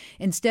bad.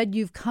 Instead,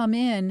 you've come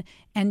in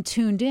and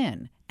tuned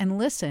in and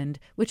listened,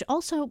 which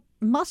also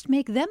must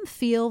make them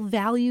feel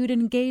valued,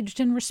 engaged,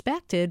 and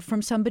respected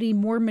from somebody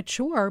more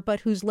mature,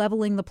 but who's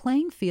leveling the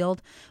playing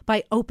field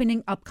by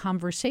opening up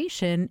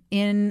conversation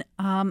in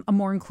a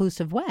more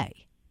inclusive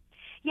way.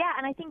 Yeah,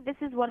 and I think this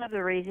is one of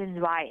the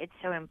reasons why it's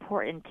so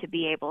important to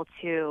be able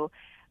to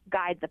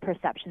guide the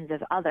perceptions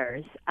of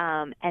others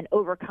and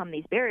overcome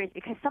these barriers,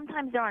 because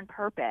sometimes they're on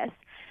purpose.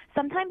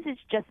 Sometimes it's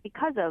just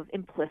because of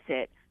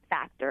implicit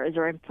factors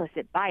or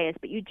implicit bias,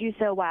 but you do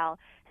so while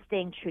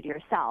staying true to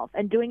yourself.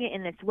 And doing it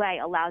in this way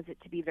allows it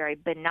to be very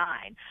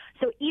benign.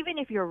 So even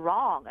if you're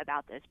wrong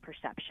about those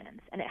perceptions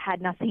and it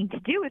had nothing to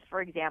do with,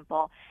 for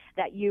example,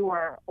 that you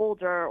were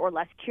older or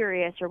less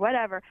curious or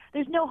whatever,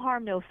 there's no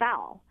harm, no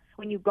foul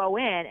when you go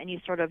in and you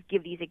sort of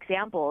give these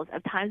examples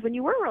of times when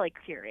you were really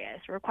curious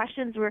or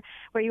questions where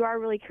you are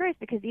really curious,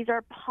 because these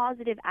are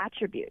positive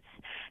attributes.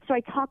 So I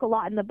talk a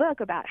lot in the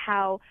book about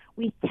how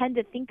we tend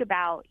to think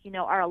about,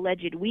 our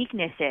alleged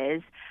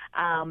weaknesses,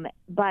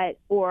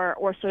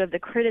 or sort of the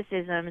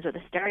criticisms or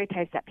the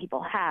stereotypes that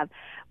people have.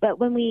 But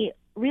when we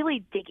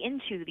really dig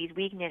into these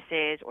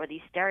weaknesses or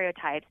these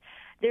stereotypes,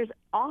 there's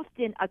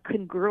often a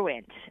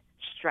congruent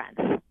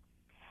strength.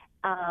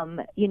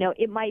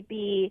 It might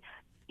be,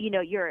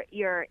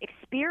 you're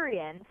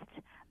experienced,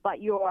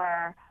 but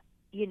you're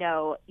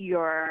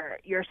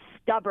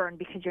stubborn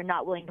because you're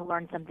not willing to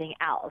learn something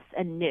else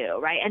and new,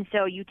 right? And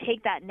so you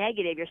take that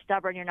negative, you're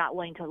stubborn, you're not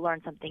willing to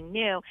learn something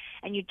new,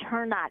 and you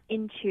turn that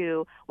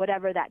into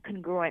whatever that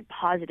congruent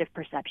positive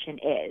perception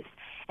is.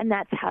 And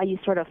that's how you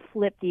sort of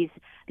flip these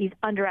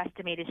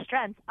underestimated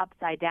strengths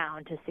upside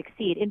down to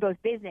succeed in both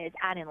business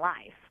and in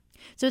life.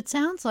 So it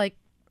sounds like,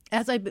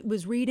 as I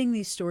was reading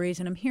these stories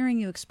and I'm hearing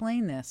you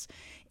explain this,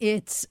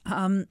 it's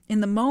in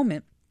the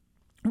moment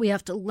we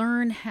have to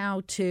learn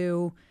how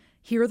to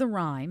hear the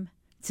rhyme,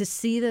 to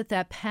see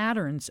that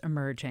pattern's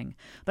emerging,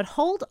 but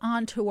hold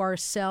on to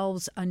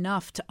ourselves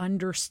enough to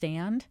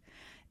understand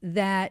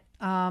that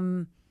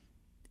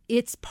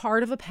it's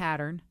part of a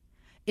pattern.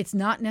 It's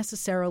not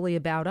necessarily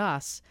about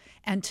us,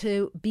 and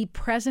to be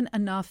present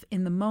enough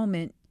in the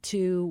moment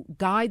to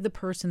guide the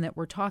person that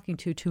we're talking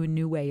to a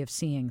new way of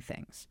seeing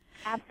things.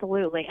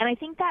 Absolutely. And I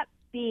think that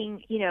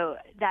being,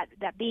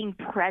 that being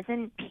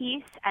present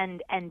piece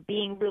and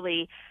being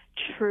really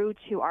true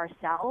to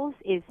ourselves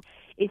is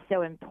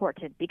so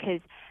important, because,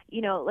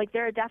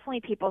 there are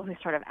definitely people who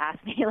sort of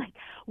ask me, like,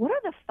 what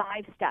are the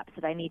 5 steps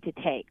that I need to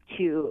take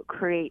to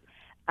create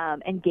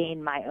and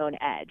gain my own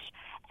edge?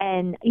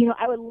 And,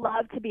 I would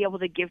love to be able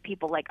to give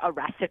people like a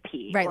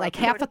recipe. Right, like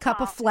half a cup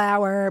of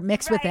flour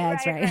mixed with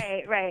eggs,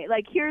 right? Right.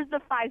 Like, here's the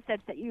 5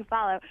 steps that you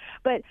follow.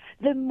 But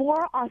the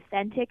more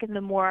authentic and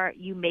the more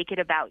you make it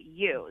about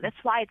you, that's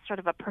why it's sort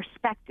of a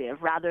perspective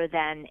rather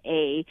than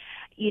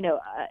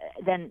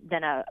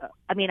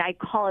I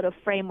call it a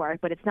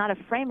framework, but it's not a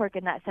framework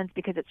in that sense,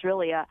 because it's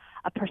really a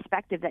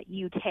perspective that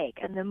you take.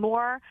 And the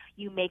more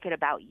you make it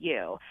about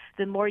you,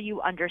 the more you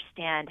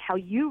understand how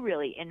you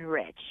really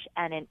enrich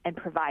and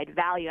provide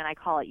value. And I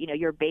call it,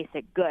 your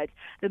basic goods.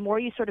 The more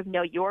you sort of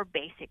know your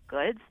basic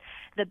goods,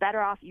 the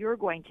better off you're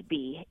going to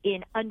be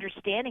in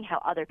understanding how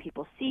other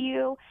people see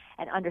you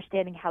and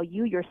understanding how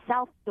you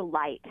yourself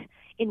delight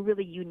in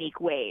really unique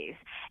ways,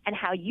 and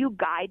how you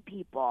guide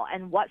people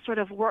and what sort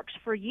of works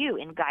for you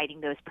in guiding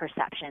those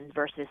perceptions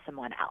versus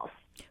someone else.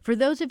 For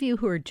those of you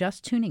who are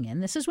just tuning in,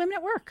 this is Women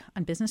at Work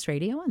on Business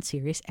Radio on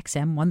Sirius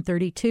XM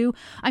 132.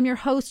 I'm your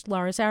host,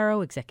 Laura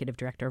Zarrow, Executive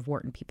Director of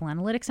Wharton People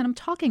Analytics, and I'm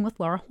talking with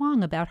Laura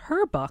Huang about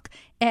her book,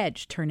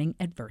 Edge, Turning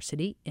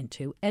Adversity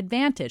into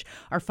Advantage.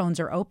 Our phones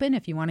are open.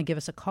 If you want to give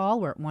us a call,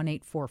 we're at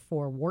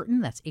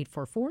 1-844-WHARTON. That's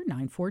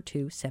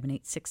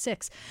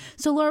 844-942-7866.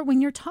 So, Laura,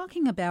 when you're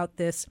talking about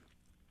this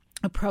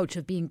approach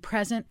of being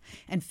present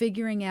and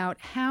figuring out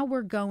how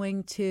we're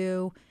going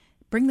to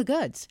bring the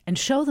goods and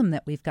show them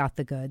that we've got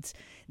the goods,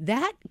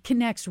 that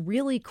connects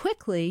really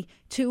quickly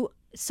to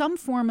some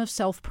form of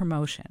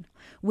self-promotion,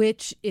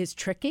 which is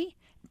tricky,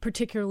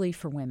 particularly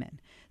for women.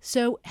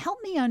 So help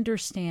me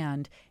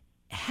understand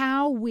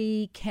how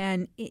we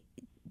can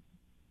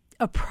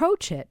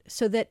approach it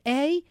so that,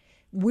 A,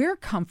 we're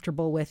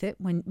comfortable with it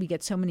when we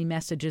get so many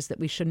messages that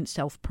we shouldn't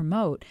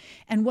self-promote,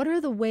 and what are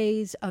the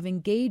ways of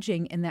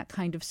engaging in that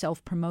kind of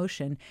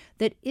self-promotion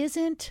that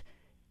isn't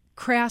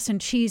crass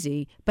and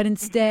cheesy, but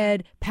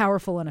instead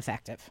powerful and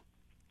effective?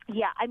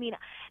 Yeah, I mean,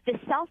 the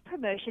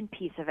self-promotion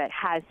piece of it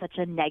has such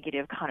a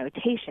negative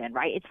connotation,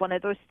 right? It's one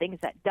of those things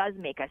that does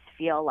make us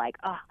feel like,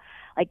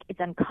 like it's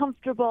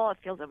uncomfortable. It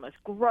feels almost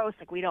gross.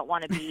 Like we don't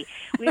want to be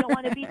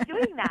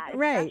doing that.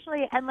 Right.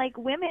 Especially, and like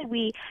women,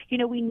 we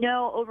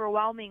know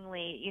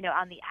overwhelmingly,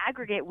 on the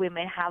aggregate,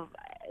 women have,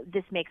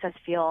 this makes us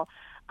feel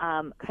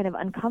kind of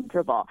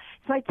uncomfortable.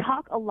 So I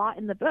talk a lot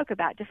in the book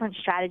about different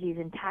strategies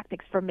and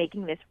tactics for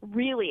making this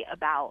really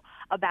about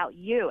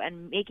you,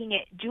 and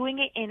doing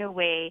it in a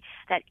way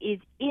that is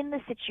in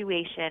the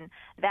situation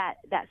that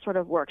sort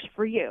of works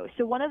for you.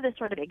 So one of the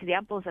sort of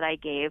examples that I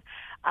gave,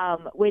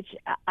 which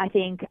I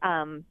think,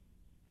 I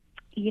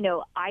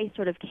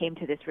sort of came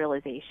to this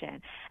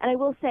realization. And I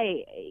will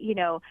say,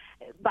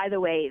 by the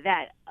way,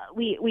 that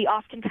we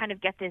often kind of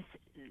get this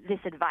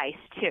advice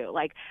too.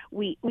 Like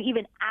we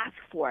even ask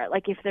for it.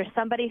 Like if there's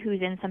somebody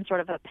who's in some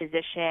sort of a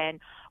position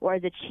or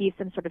has achieved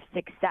some sort of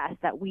success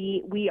that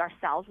we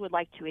ourselves would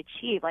like to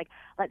achieve. Like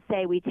let's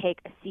say we take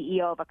a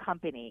CEO of a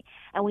company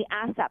and we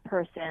ask that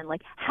person,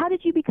 like, how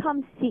did you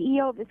become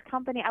CEO of this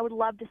company? I would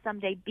love to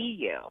someday be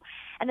you.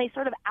 And they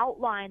sort of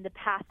outline the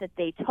path that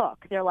they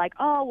took. They're like,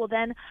 oh, well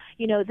then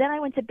I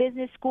went to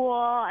business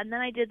school, and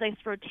then I did this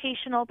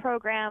rotational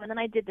program, and then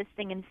I did this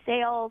thing in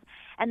sales,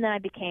 and then I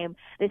became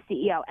the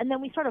CEO. And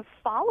then we sort of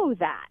follow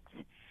that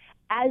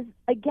as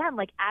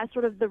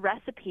sort of the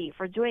recipe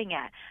for doing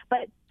it.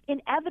 But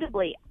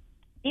inevitably,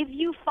 if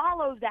you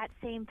follow that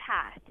same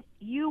path,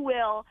 you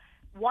will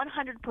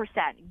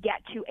 100%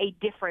 get to a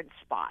different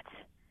spot.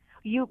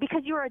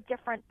 Because you're a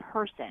different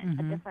person,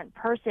 a different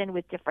person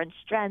with different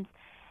strengths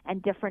and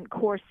different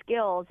core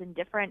skills and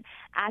different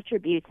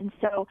attributes. And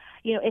so,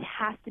 it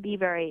has to be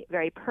very,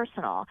 very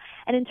personal.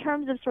 And in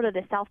terms of sort of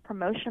the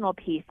self-promotional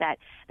piece that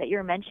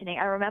you're mentioning,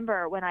 I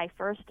remember when I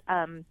first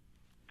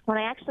when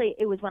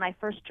I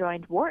first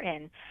joined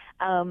Wharton,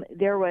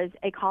 there was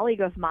a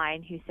colleague of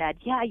mine who said,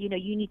 yeah, you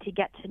need to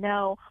get to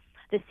know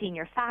the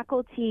senior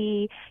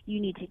faculty,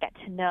 you need to get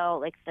to know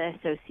like the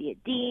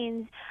associate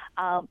deans,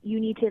 you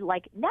need to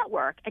like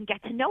network and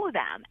get to know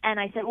them. And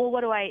I said, well,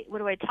 what do I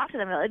talk to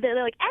them about?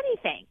 They're like,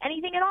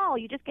 anything at all.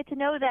 You just get to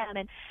know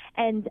them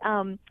and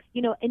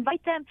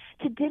invite them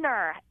to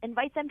dinner,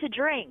 invite them to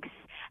drinks,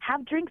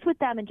 have drinks with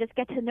them, and just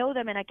get to know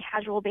them in a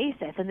casual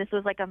basis. And this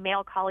was like a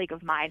male colleague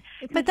of mine.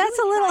 But that's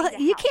a little,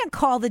 you can't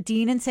call the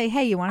dean and say,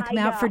 hey, you want to come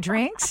out for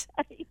drinks?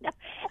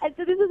 And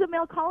so this was a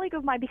male colleague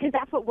of mine because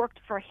that's what worked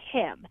for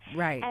him.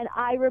 Right. And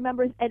I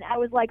remember, and I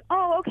was like,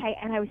 oh, okay.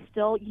 And I was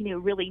still,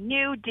 really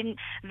new,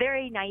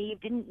 very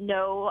naive, didn't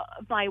know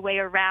my way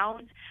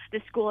around the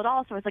school at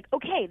all. So I was like,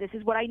 okay, this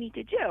is what I need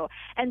to do.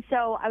 And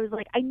so I was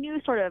like, I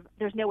knew sort of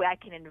there's no way I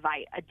can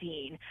invite a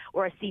dean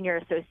or a senior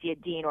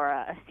associate dean or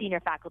a senior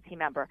faculty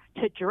member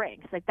to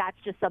drinks. Like, that's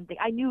just something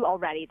I knew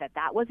already that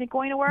wasn't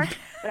going to work.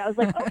 But I was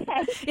like,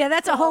 okay. Yeah,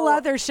 that's a whole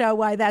other show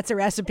why that's a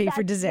recipe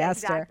for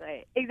disaster.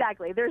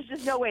 Exactly. There's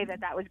just no way that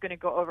was going to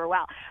go over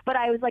well. But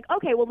I was like,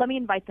 okay, well, let me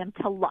invite them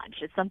to lunch.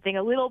 It's something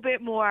a little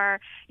bit more,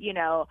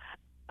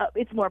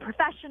 it's more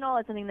professional.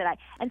 It's something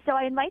and so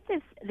I invite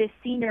this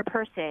senior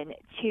person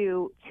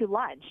to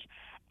lunch,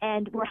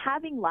 and we're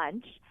having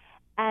lunch,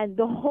 and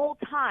the whole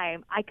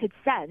time I could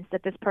sense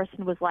that this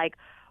person was like,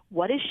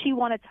 what does she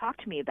want to talk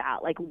to me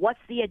about? Like, what's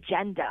the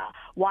agenda?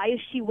 Why is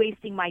she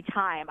wasting my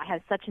time? I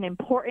have such an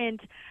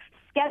important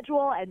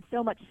schedule and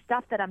so much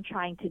stuff that I'm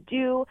trying to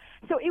do.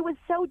 So it was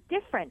so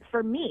different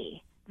for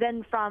me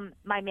than from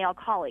my male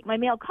colleague. My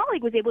male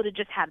colleague was able to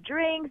just have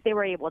drinks. They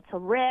were able to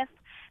riff.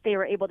 They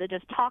were able to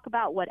just talk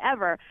about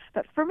whatever.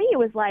 But for me, it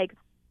was like,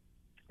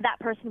 that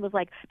person was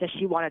like, does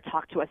she want to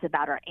talk to us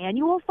about our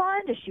annual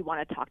fund? Does she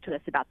want to talk to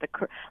us about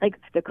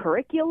the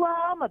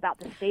curriculum, about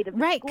the state of the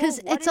right, school? because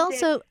it's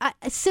also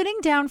sitting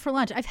down for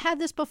lunch. I've had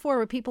this before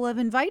where people have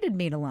invited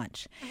me to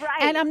lunch.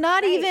 Right. And I'm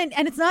not even,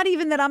 and it's not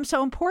even that I'm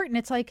so important.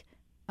 It's like,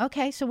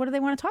 okay, so what do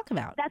they want to talk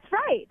about? That's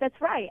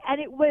right.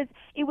 And it was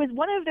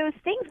one of those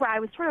things where I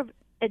was sort of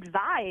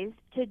advised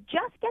to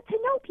just get to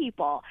know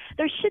people.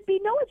 There should be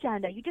no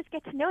agenda. You just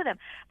get to know them.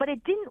 But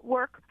it didn't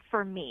work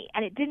for me,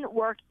 and it didn't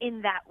work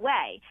in that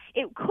way.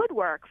 It could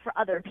work for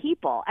other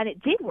people, and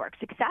it did work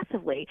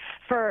successfully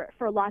for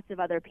lots of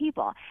other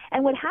people.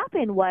 And what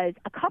happened was,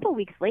 a couple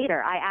weeks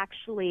later, I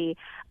actually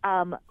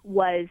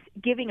was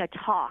giving a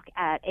talk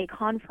at a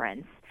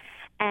conference,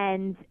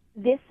 and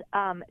this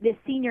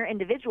senior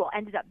individual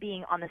ended up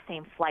being on the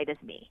same flight as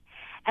me.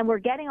 And we're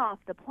getting off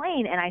the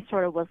plane, and I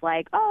sort of was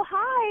like, oh,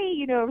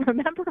 hi,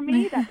 remember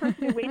me, that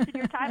person who wasted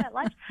your time at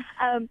lunch?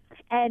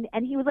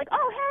 And he was like,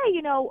 oh,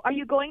 hey, are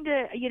you going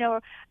to,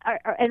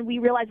 and we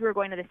realized we were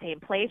going to the same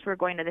place. We were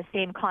going to the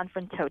same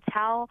conference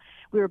hotel.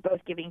 We were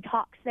both giving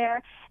talks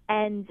there.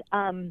 And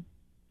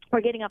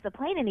we're getting off the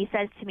plane, and he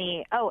says to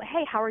me, oh,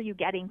 hey, how are you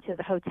getting to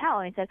the hotel?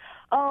 And I said,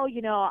 oh,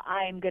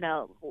 I'm going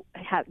to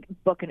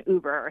book an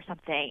Uber or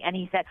something. And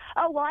he said,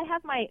 oh, well, I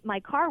have my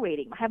car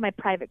waiting. I have my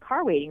private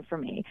car waiting for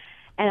me.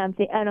 And I'm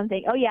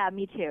thinking, oh, yeah,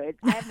 me too.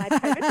 I have my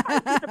private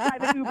car. It's a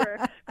private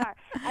Uber car.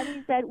 And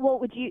he said, well,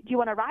 do you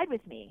want to ride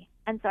with me?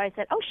 And so I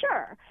said, oh,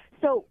 sure.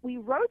 So we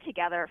rode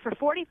together for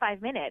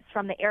 45 minutes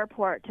from the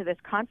airport to this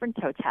conference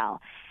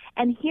hotel.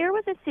 And here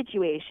was a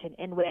situation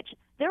in which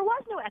there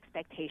was no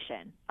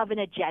expectation of an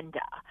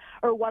agenda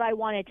or what I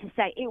wanted to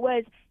say. It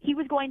was, he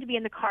was going to be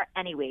in the car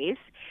anyways.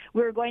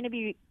 We were going to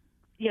be,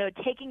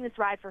 taking this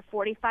ride for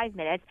 45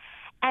 minutes.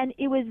 And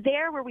it was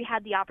there where we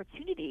had the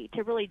opportunity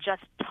to really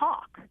just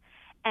talk.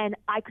 And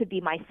I could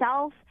be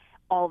myself,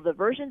 all the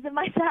versions of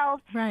myself.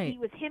 Right. He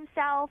was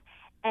himself.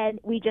 And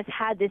we just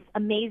had this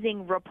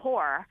amazing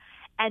rapport.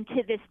 And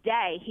to this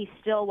day, he's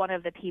still one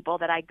of the people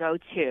that I go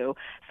to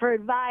for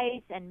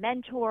advice and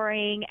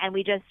mentoring. And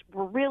we just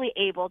were really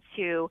able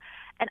to,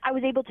 and I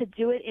was able to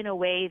do it in a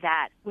way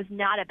that was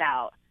not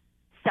about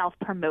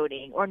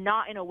self-promoting or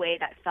not in a way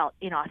that felt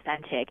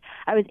inauthentic.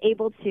 I was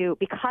able to,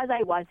 because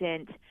I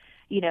wasn't,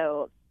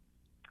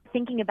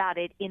 thinking about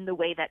it in the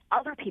way that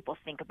other people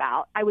think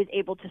about, I was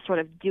able to sort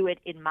of do it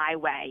in my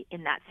way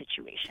in that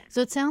situation. So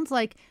it sounds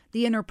like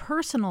the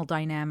interpersonal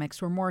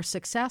dynamics were more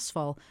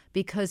successful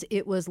because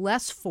it was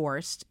less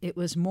forced, it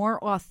was more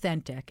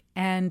authentic,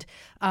 and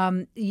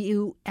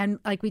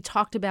like we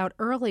talked about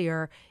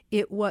earlier,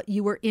 you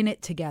were in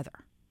it together.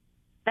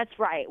 That's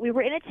right. We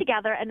were in it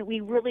together, and we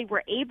really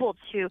were able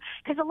to,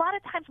 because a lot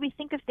of times we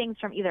think of things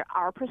from either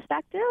our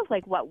perspective,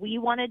 like what we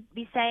want to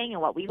be saying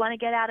and what we want to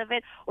get out of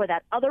it, or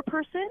that other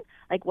person,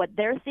 like what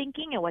they're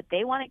thinking and what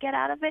they want to get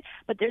out of it.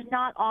 But there's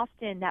not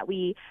often that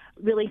we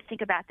really think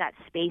about that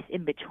space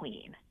in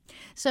between.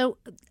 So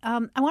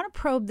I want to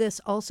probe this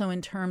also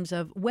in terms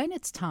of when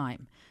it's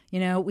time.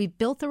 We've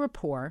built the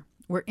rapport,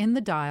 we're in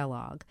the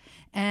dialogue,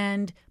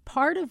 and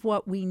part of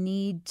what we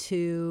need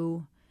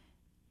to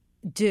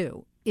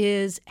do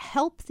is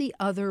help the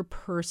other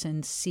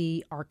person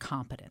see our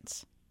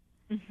competence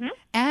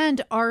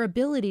and our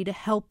ability to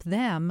help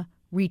them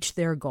reach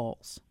their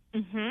goals.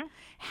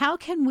 How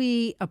can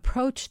we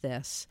approach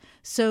this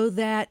so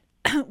that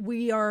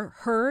we are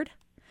heard,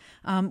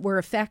 we're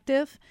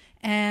effective,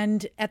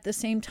 and at the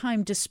same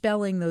time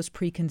dispelling those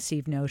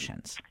preconceived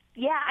notions?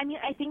 Yeah,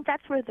 I think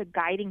that's where the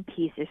guiding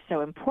piece is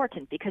so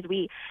important, because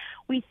we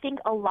think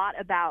a lot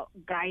about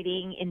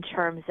guiding in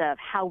terms of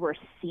how we're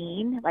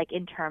seen, like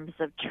in terms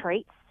of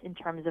traits, in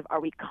terms of, are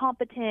we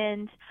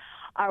competent?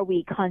 Are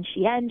we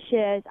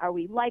conscientious? Are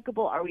we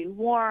likable? Are we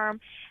warm?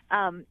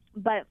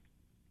 But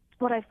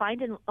what I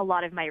find in a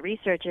lot of my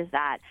research is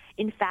that,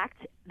 in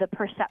fact, the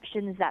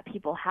perceptions that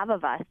people have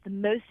of us, the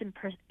most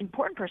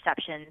important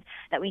perceptions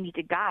that we need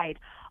to guide,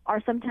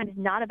 are sometimes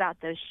not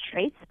about those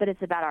traits, but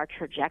it's about our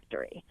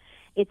trajectory.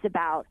 It's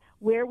about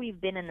where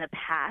we've been in the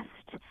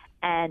past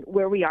and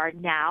where we are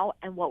now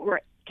and what we're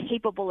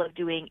capable of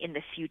doing in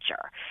the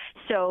future.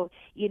 So,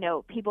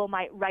 people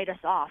might write us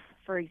off,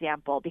 for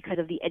example, because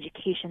of the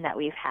education that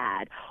we've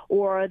had,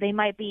 or they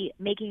might be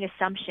making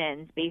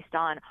assumptions based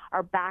on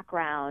our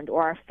background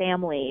or our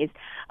families,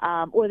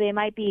 or they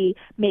might be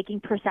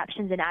making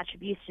perceptions and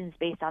attributions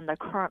based on the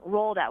current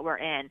role that we're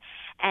in.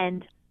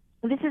 And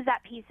this is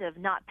that piece of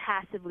not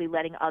passively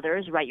letting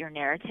others write your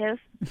narrative.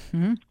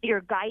 Mm-hmm. You're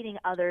guiding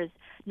others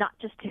not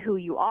just to who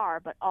you are,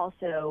 but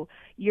also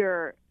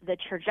the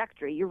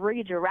trajectory. You're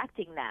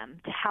redirecting them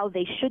to how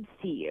they should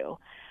see you,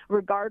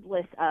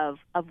 regardless of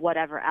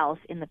whatever else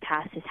in the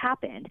past has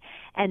happened.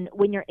 And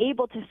when you're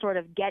able to sort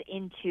of get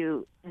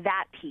into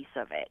that piece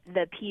of it,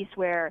 the piece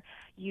where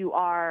you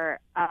are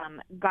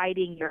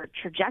guiding your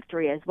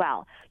trajectory as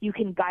well, you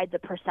can guide the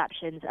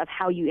perceptions of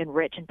how you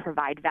enrich and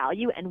provide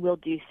value, and will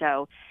do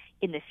so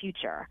in the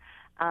future.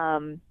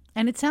 And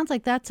it sounds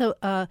like that's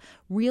a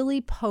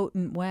really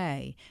potent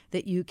way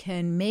that you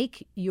can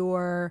make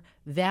your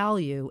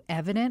value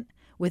evident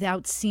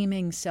without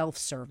seeming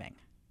self-serving.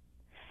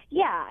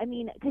 Yeah, I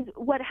mean, because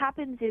what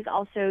happens is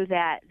also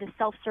that the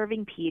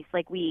self-serving piece,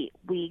 like we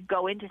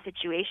go into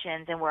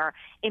situations and we're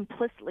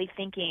implicitly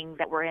thinking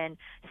that we're in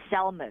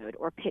sell mode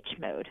or pitch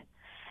mode.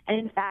 And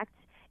in fact,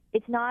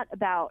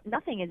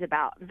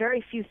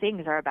 very few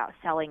things are about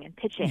selling and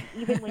pitching.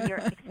 Even when you're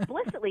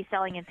explicitly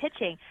selling and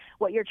pitching,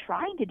 what you're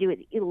trying to do is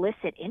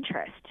elicit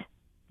interest.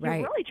 Right.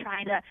 You're really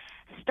trying to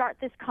start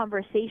this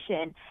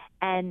conversation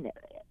and,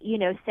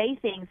 say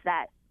things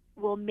that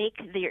will make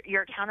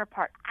your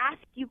counterpart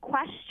ask you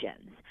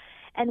questions.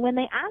 And when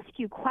they ask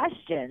you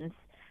questions,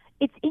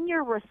 it's in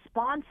your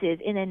responses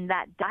and in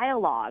that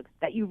dialogue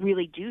that you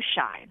really do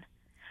shine.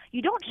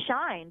 You don't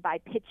shine by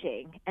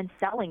pitching and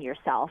selling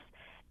yourself.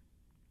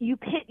 You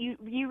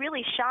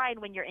really shine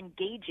when you're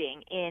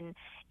engaging in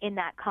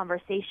that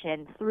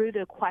conversation through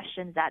the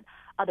questions that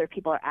other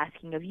people are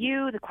asking of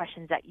you, the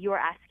questions that you're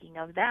asking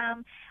of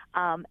them,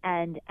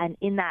 and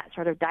in that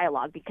sort of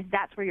dialogue, because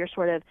that's where you're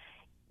sort of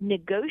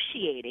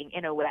negotiating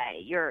in a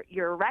way.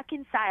 You're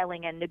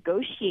reconciling and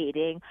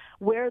negotiating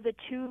where the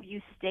two of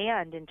you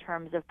stand in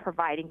terms of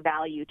providing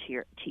value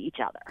to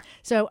each other.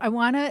 So I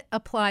want to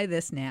apply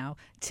this now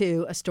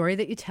to a story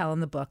that you tell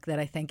in the book that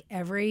I think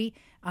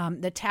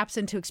that taps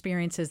into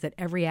experiences that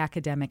every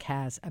academic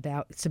has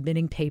about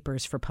submitting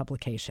papers for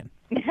publication.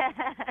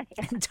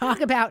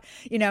 Talk about,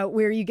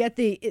 where you get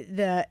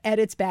the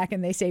edits back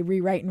and they say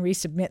rewrite and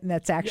resubmit, and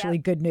that's actually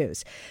good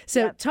news.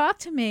 So talk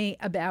to me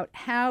about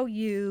how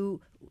you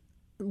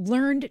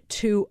learned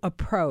to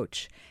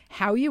approach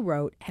how you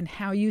wrote and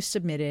how you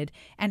submitted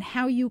and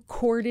how you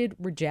courted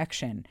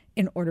rejection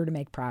in order to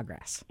make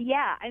progress.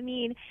 Yeah, I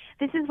mean,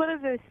 this is one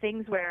of those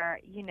things where,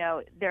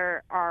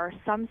 there are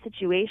some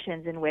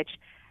situations in which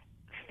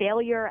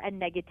failure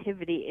and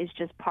negativity is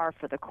just par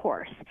for the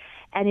course.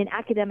 And in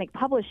academic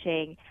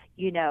publishing,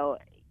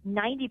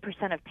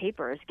 90% of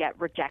papers get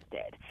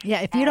rejected. Yeah,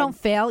 if you don't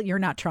fail, you're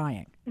not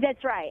trying.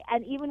 That's right.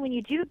 And even when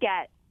you do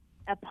get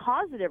a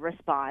positive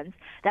response,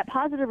 that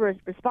positive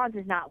response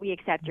is not, we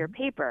accept your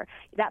paper.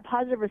 That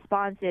positive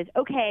response is,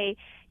 okay,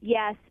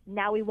 yes,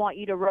 now we want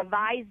you to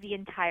revise the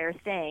entire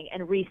thing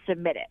and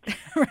resubmit it.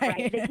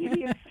 Right?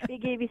 They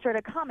give you sort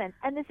of comments.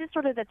 And this is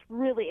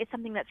it's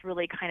something that's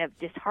really kind of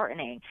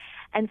disheartening.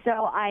 And so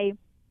I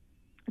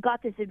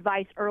got this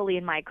advice early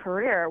in my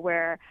career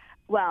where,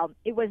 well,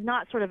 it was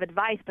not sort of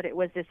advice, but it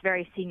was this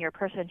very senior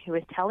person who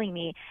was telling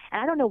me,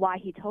 and I don't know why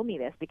he told me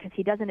this because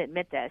he doesn't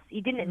admit this. He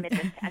didn't admit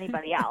this to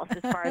anybody else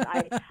as far as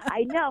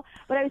I know.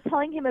 But I was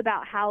telling him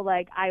about how,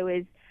 I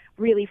was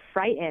really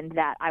frightened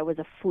that I was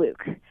a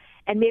fluke.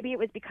 And maybe it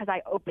was because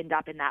I opened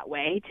up in that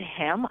way to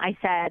him. I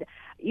said,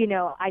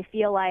 I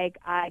feel like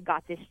I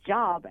got this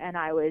job and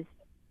I was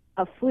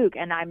a fluke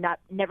and I'm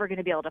never going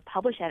to be able to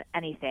publish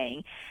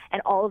anything.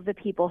 And all of the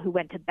people who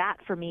went to bat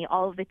for me,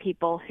 all of the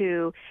people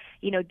who,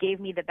 gave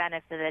me the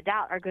benefit of the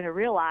doubt are going to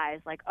realize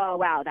oh,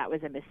 wow, that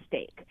was a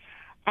mistake.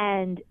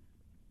 And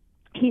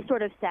he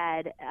sort of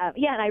said,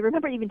 and I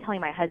remember even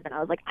telling my husband, I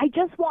was like, I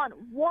just want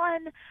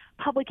one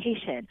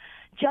publication,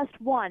 just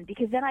one,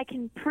 because then I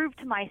can prove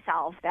to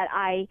myself that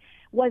I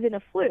wasn't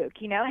a fluke,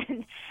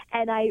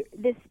 and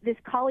this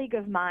colleague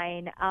of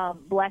mine,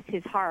 bless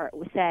his heart,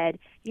 said,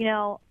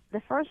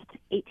 the first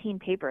 18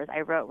 papers I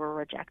wrote were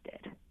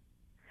rejected.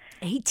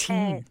 18?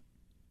 And,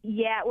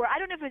 I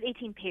don't know if it was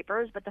 18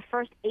 papers, but the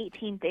first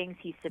 18 things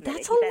he submitted.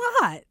 That's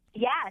a lot.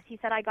 Yes, he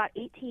said I got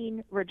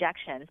 18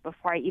 rejections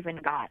before I even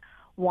got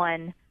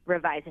one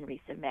revise and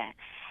resubmit.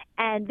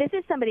 And this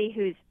is somebody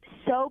who's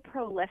so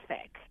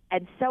prolific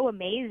and so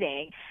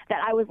amazing that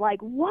I was like,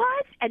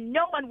 what? And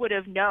no one would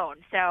have known.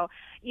 So,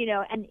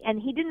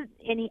 and he didn't,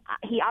 and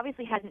he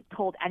obviously hadn't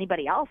told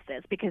anybody else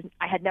this because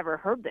I had never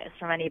heard this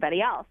from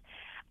anybody else.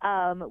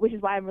 Which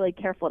is why I'm really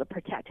careful to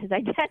protect his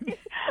identity.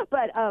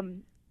 But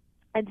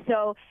And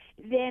so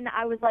then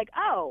I was like,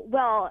 oh,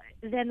 well,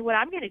 then what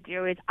I'm going to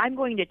do is I'm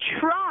going to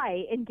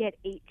try and get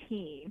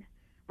 18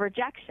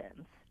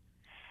 rejections.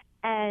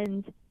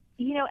 And,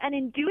 you know, and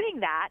in doing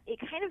that, it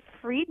kind of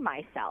freed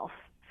myself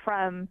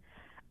from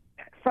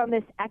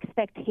this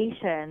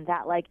expectation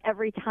that, like,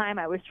 every time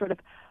I was sort of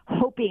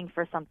hoping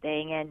for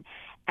something,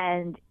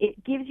 and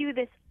it gives you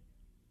this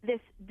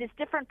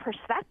different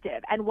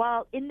perspective. And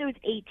while in those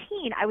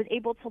 18, I was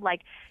able to,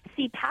 like,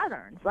 see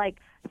patterns. Like,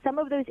 some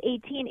of those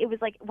 18, it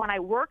was like when I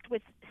worked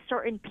with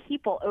certain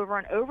people over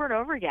and over and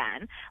over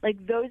again,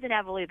 like, those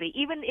inevitably,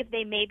 even if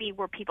they maybe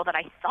were people that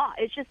I thought,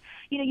 it's just,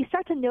 you know, you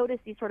start to notice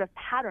these sort of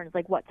patterns,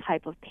 like what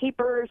type of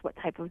papers, what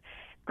type of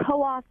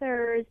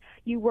co-authors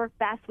you work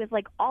best with,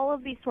 like all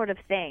of these sort of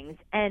things.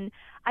 And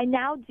I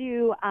now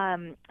do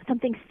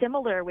something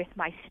similar with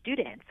my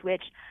students,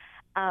 which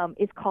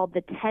is called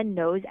the 10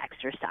 No's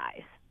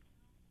exercise,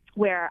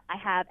 where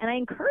I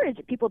encourage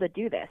people to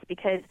do this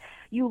because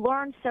you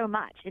learn so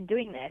much in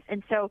doing this.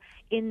 And so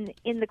in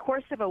the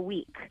course of a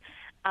week,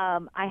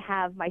 I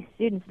have my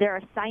students, their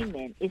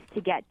assignment is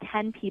to get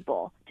 10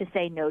 people to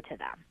say no to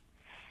them.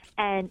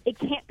 And it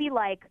can't be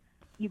like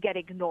you get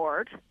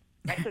ignored,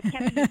 right? So it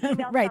can't be you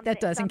email right, that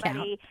doesn't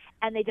count.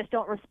 And they just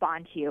don't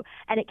respond to you.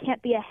 And it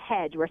can't be a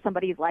hedge where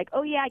somebody's like,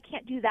 oh yeah, I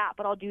can't do that,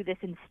 but I'll do this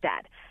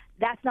instead.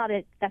 That's not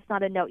a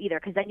no either,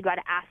 because then you got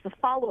to ask the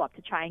follow-up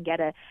to try and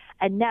get a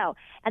no.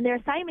 And their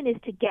assignment is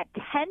to get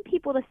 10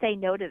 people to say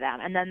no to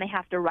them, and then they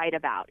have to write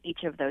about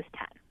each of those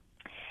 10.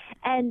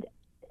 And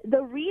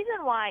the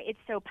reason why it's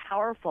so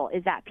powerful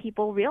is that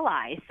people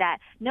realize that,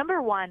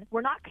 number one,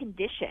 we're not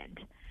conditioned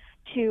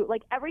to,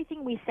 like,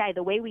 everything we say,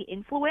 the way we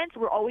influence,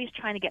 we're always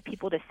trying to get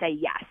people to say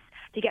yes,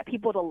 to get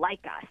people to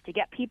like us, to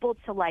get people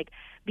to, like,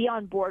 be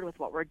on board with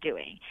what we're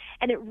doing.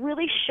 And it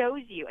really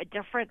shows you a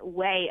different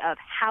way of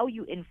how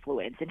you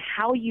influence and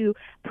how you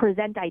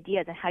present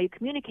ideas and how you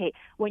communicate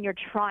when you're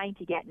trying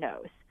to get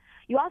no's.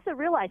 You also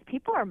realize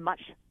people are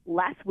much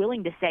less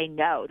willing to say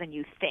no than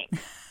you think.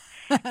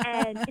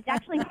 And it's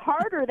actually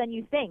harder than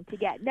you think to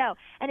get no.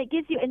 And it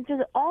gives you, and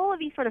so all of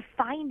these sort of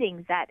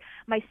findings that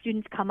my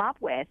students come up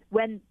with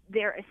when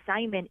their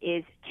assignment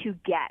is to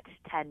get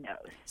 10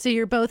 no's. So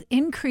you're both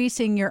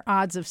increasing your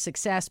odds of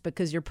success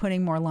because you're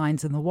putting more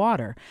lines in the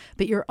water,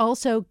 but you're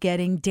also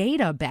getting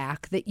data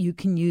back that you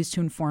can use to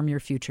inform your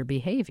future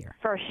behavior.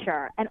 For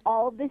sure. And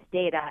all of this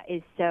data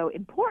is so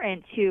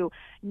important to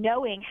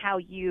knowing how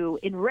you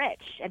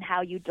enrich and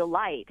how you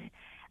delight.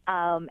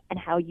 And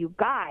how you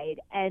guide.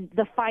 And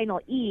the final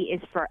E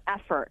is for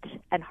effort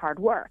and hard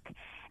work.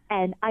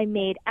 And I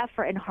made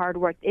effort and hard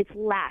work, it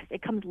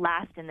comes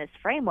last in this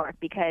framework,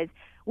 because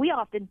we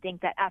often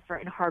think that effort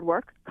and hard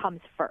work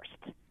comes first.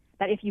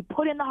 That if you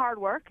put in the hard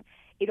work,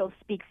 it'll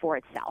speak for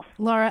itself.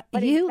 Laura,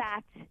 but in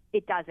fact,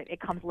 it doesn't. It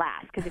comes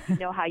last, because if you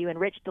know how you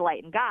enrich,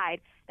 delight, and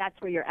guide,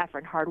 that's where your effort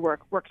and hard work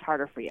works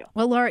harder for you.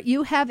 Well, Laura,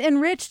 you have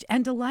enriched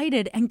and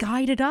delighted and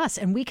guided us,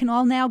 and we can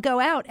all now go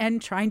out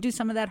and try and do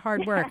some of that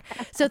hard work.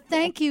 So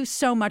thank you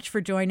so much for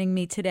joining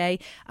me today.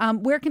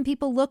 Where can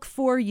people look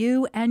for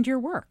you and your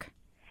work?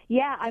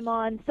 Yeah, I'm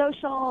on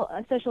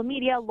social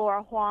media,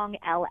 Laura Huang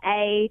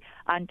LA,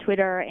 on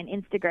Twitter and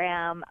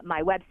Instagram.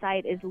 My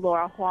website is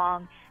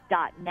laurahuang.net.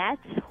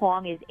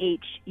 Huang is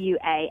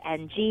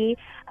Huang.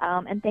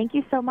 And thank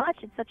you so much.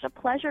 It's such a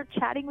pleasure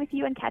chatting with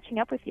you and catching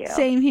up with you.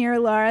 Same here,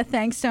 Laura.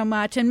 Thanks so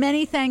much. And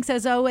many thanks,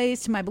 as always,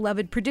 to my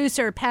beloved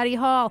producer, Patty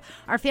Hall,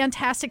 our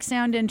fantastic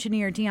sound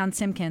engineer, Dion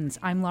Simpkins.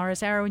 I'm Laura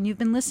Zarrow, and you've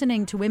been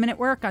listening to Women at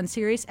Work on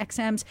Sirius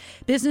XM's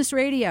Business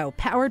Radio,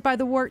 powered by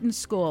the Wharton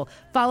School.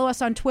 Follow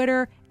us on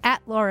Twitter,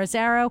 @Laura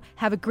Zarrow.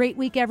 Have a great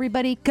week,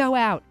 everybody. Go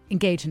out,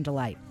 engage in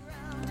delight.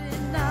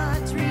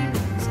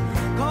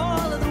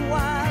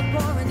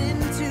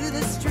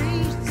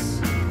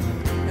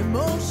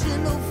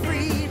 Emotional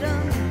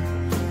freedom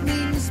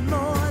means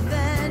more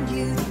than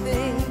you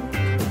think.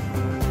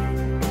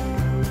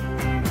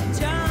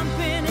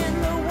 Jumping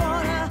in the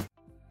water.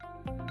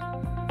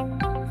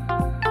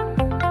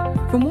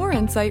 For more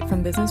insight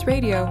from Business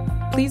Radio,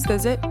 please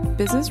visit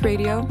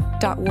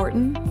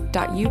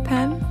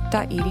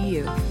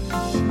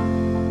businessradio.wharton.upenn.edu.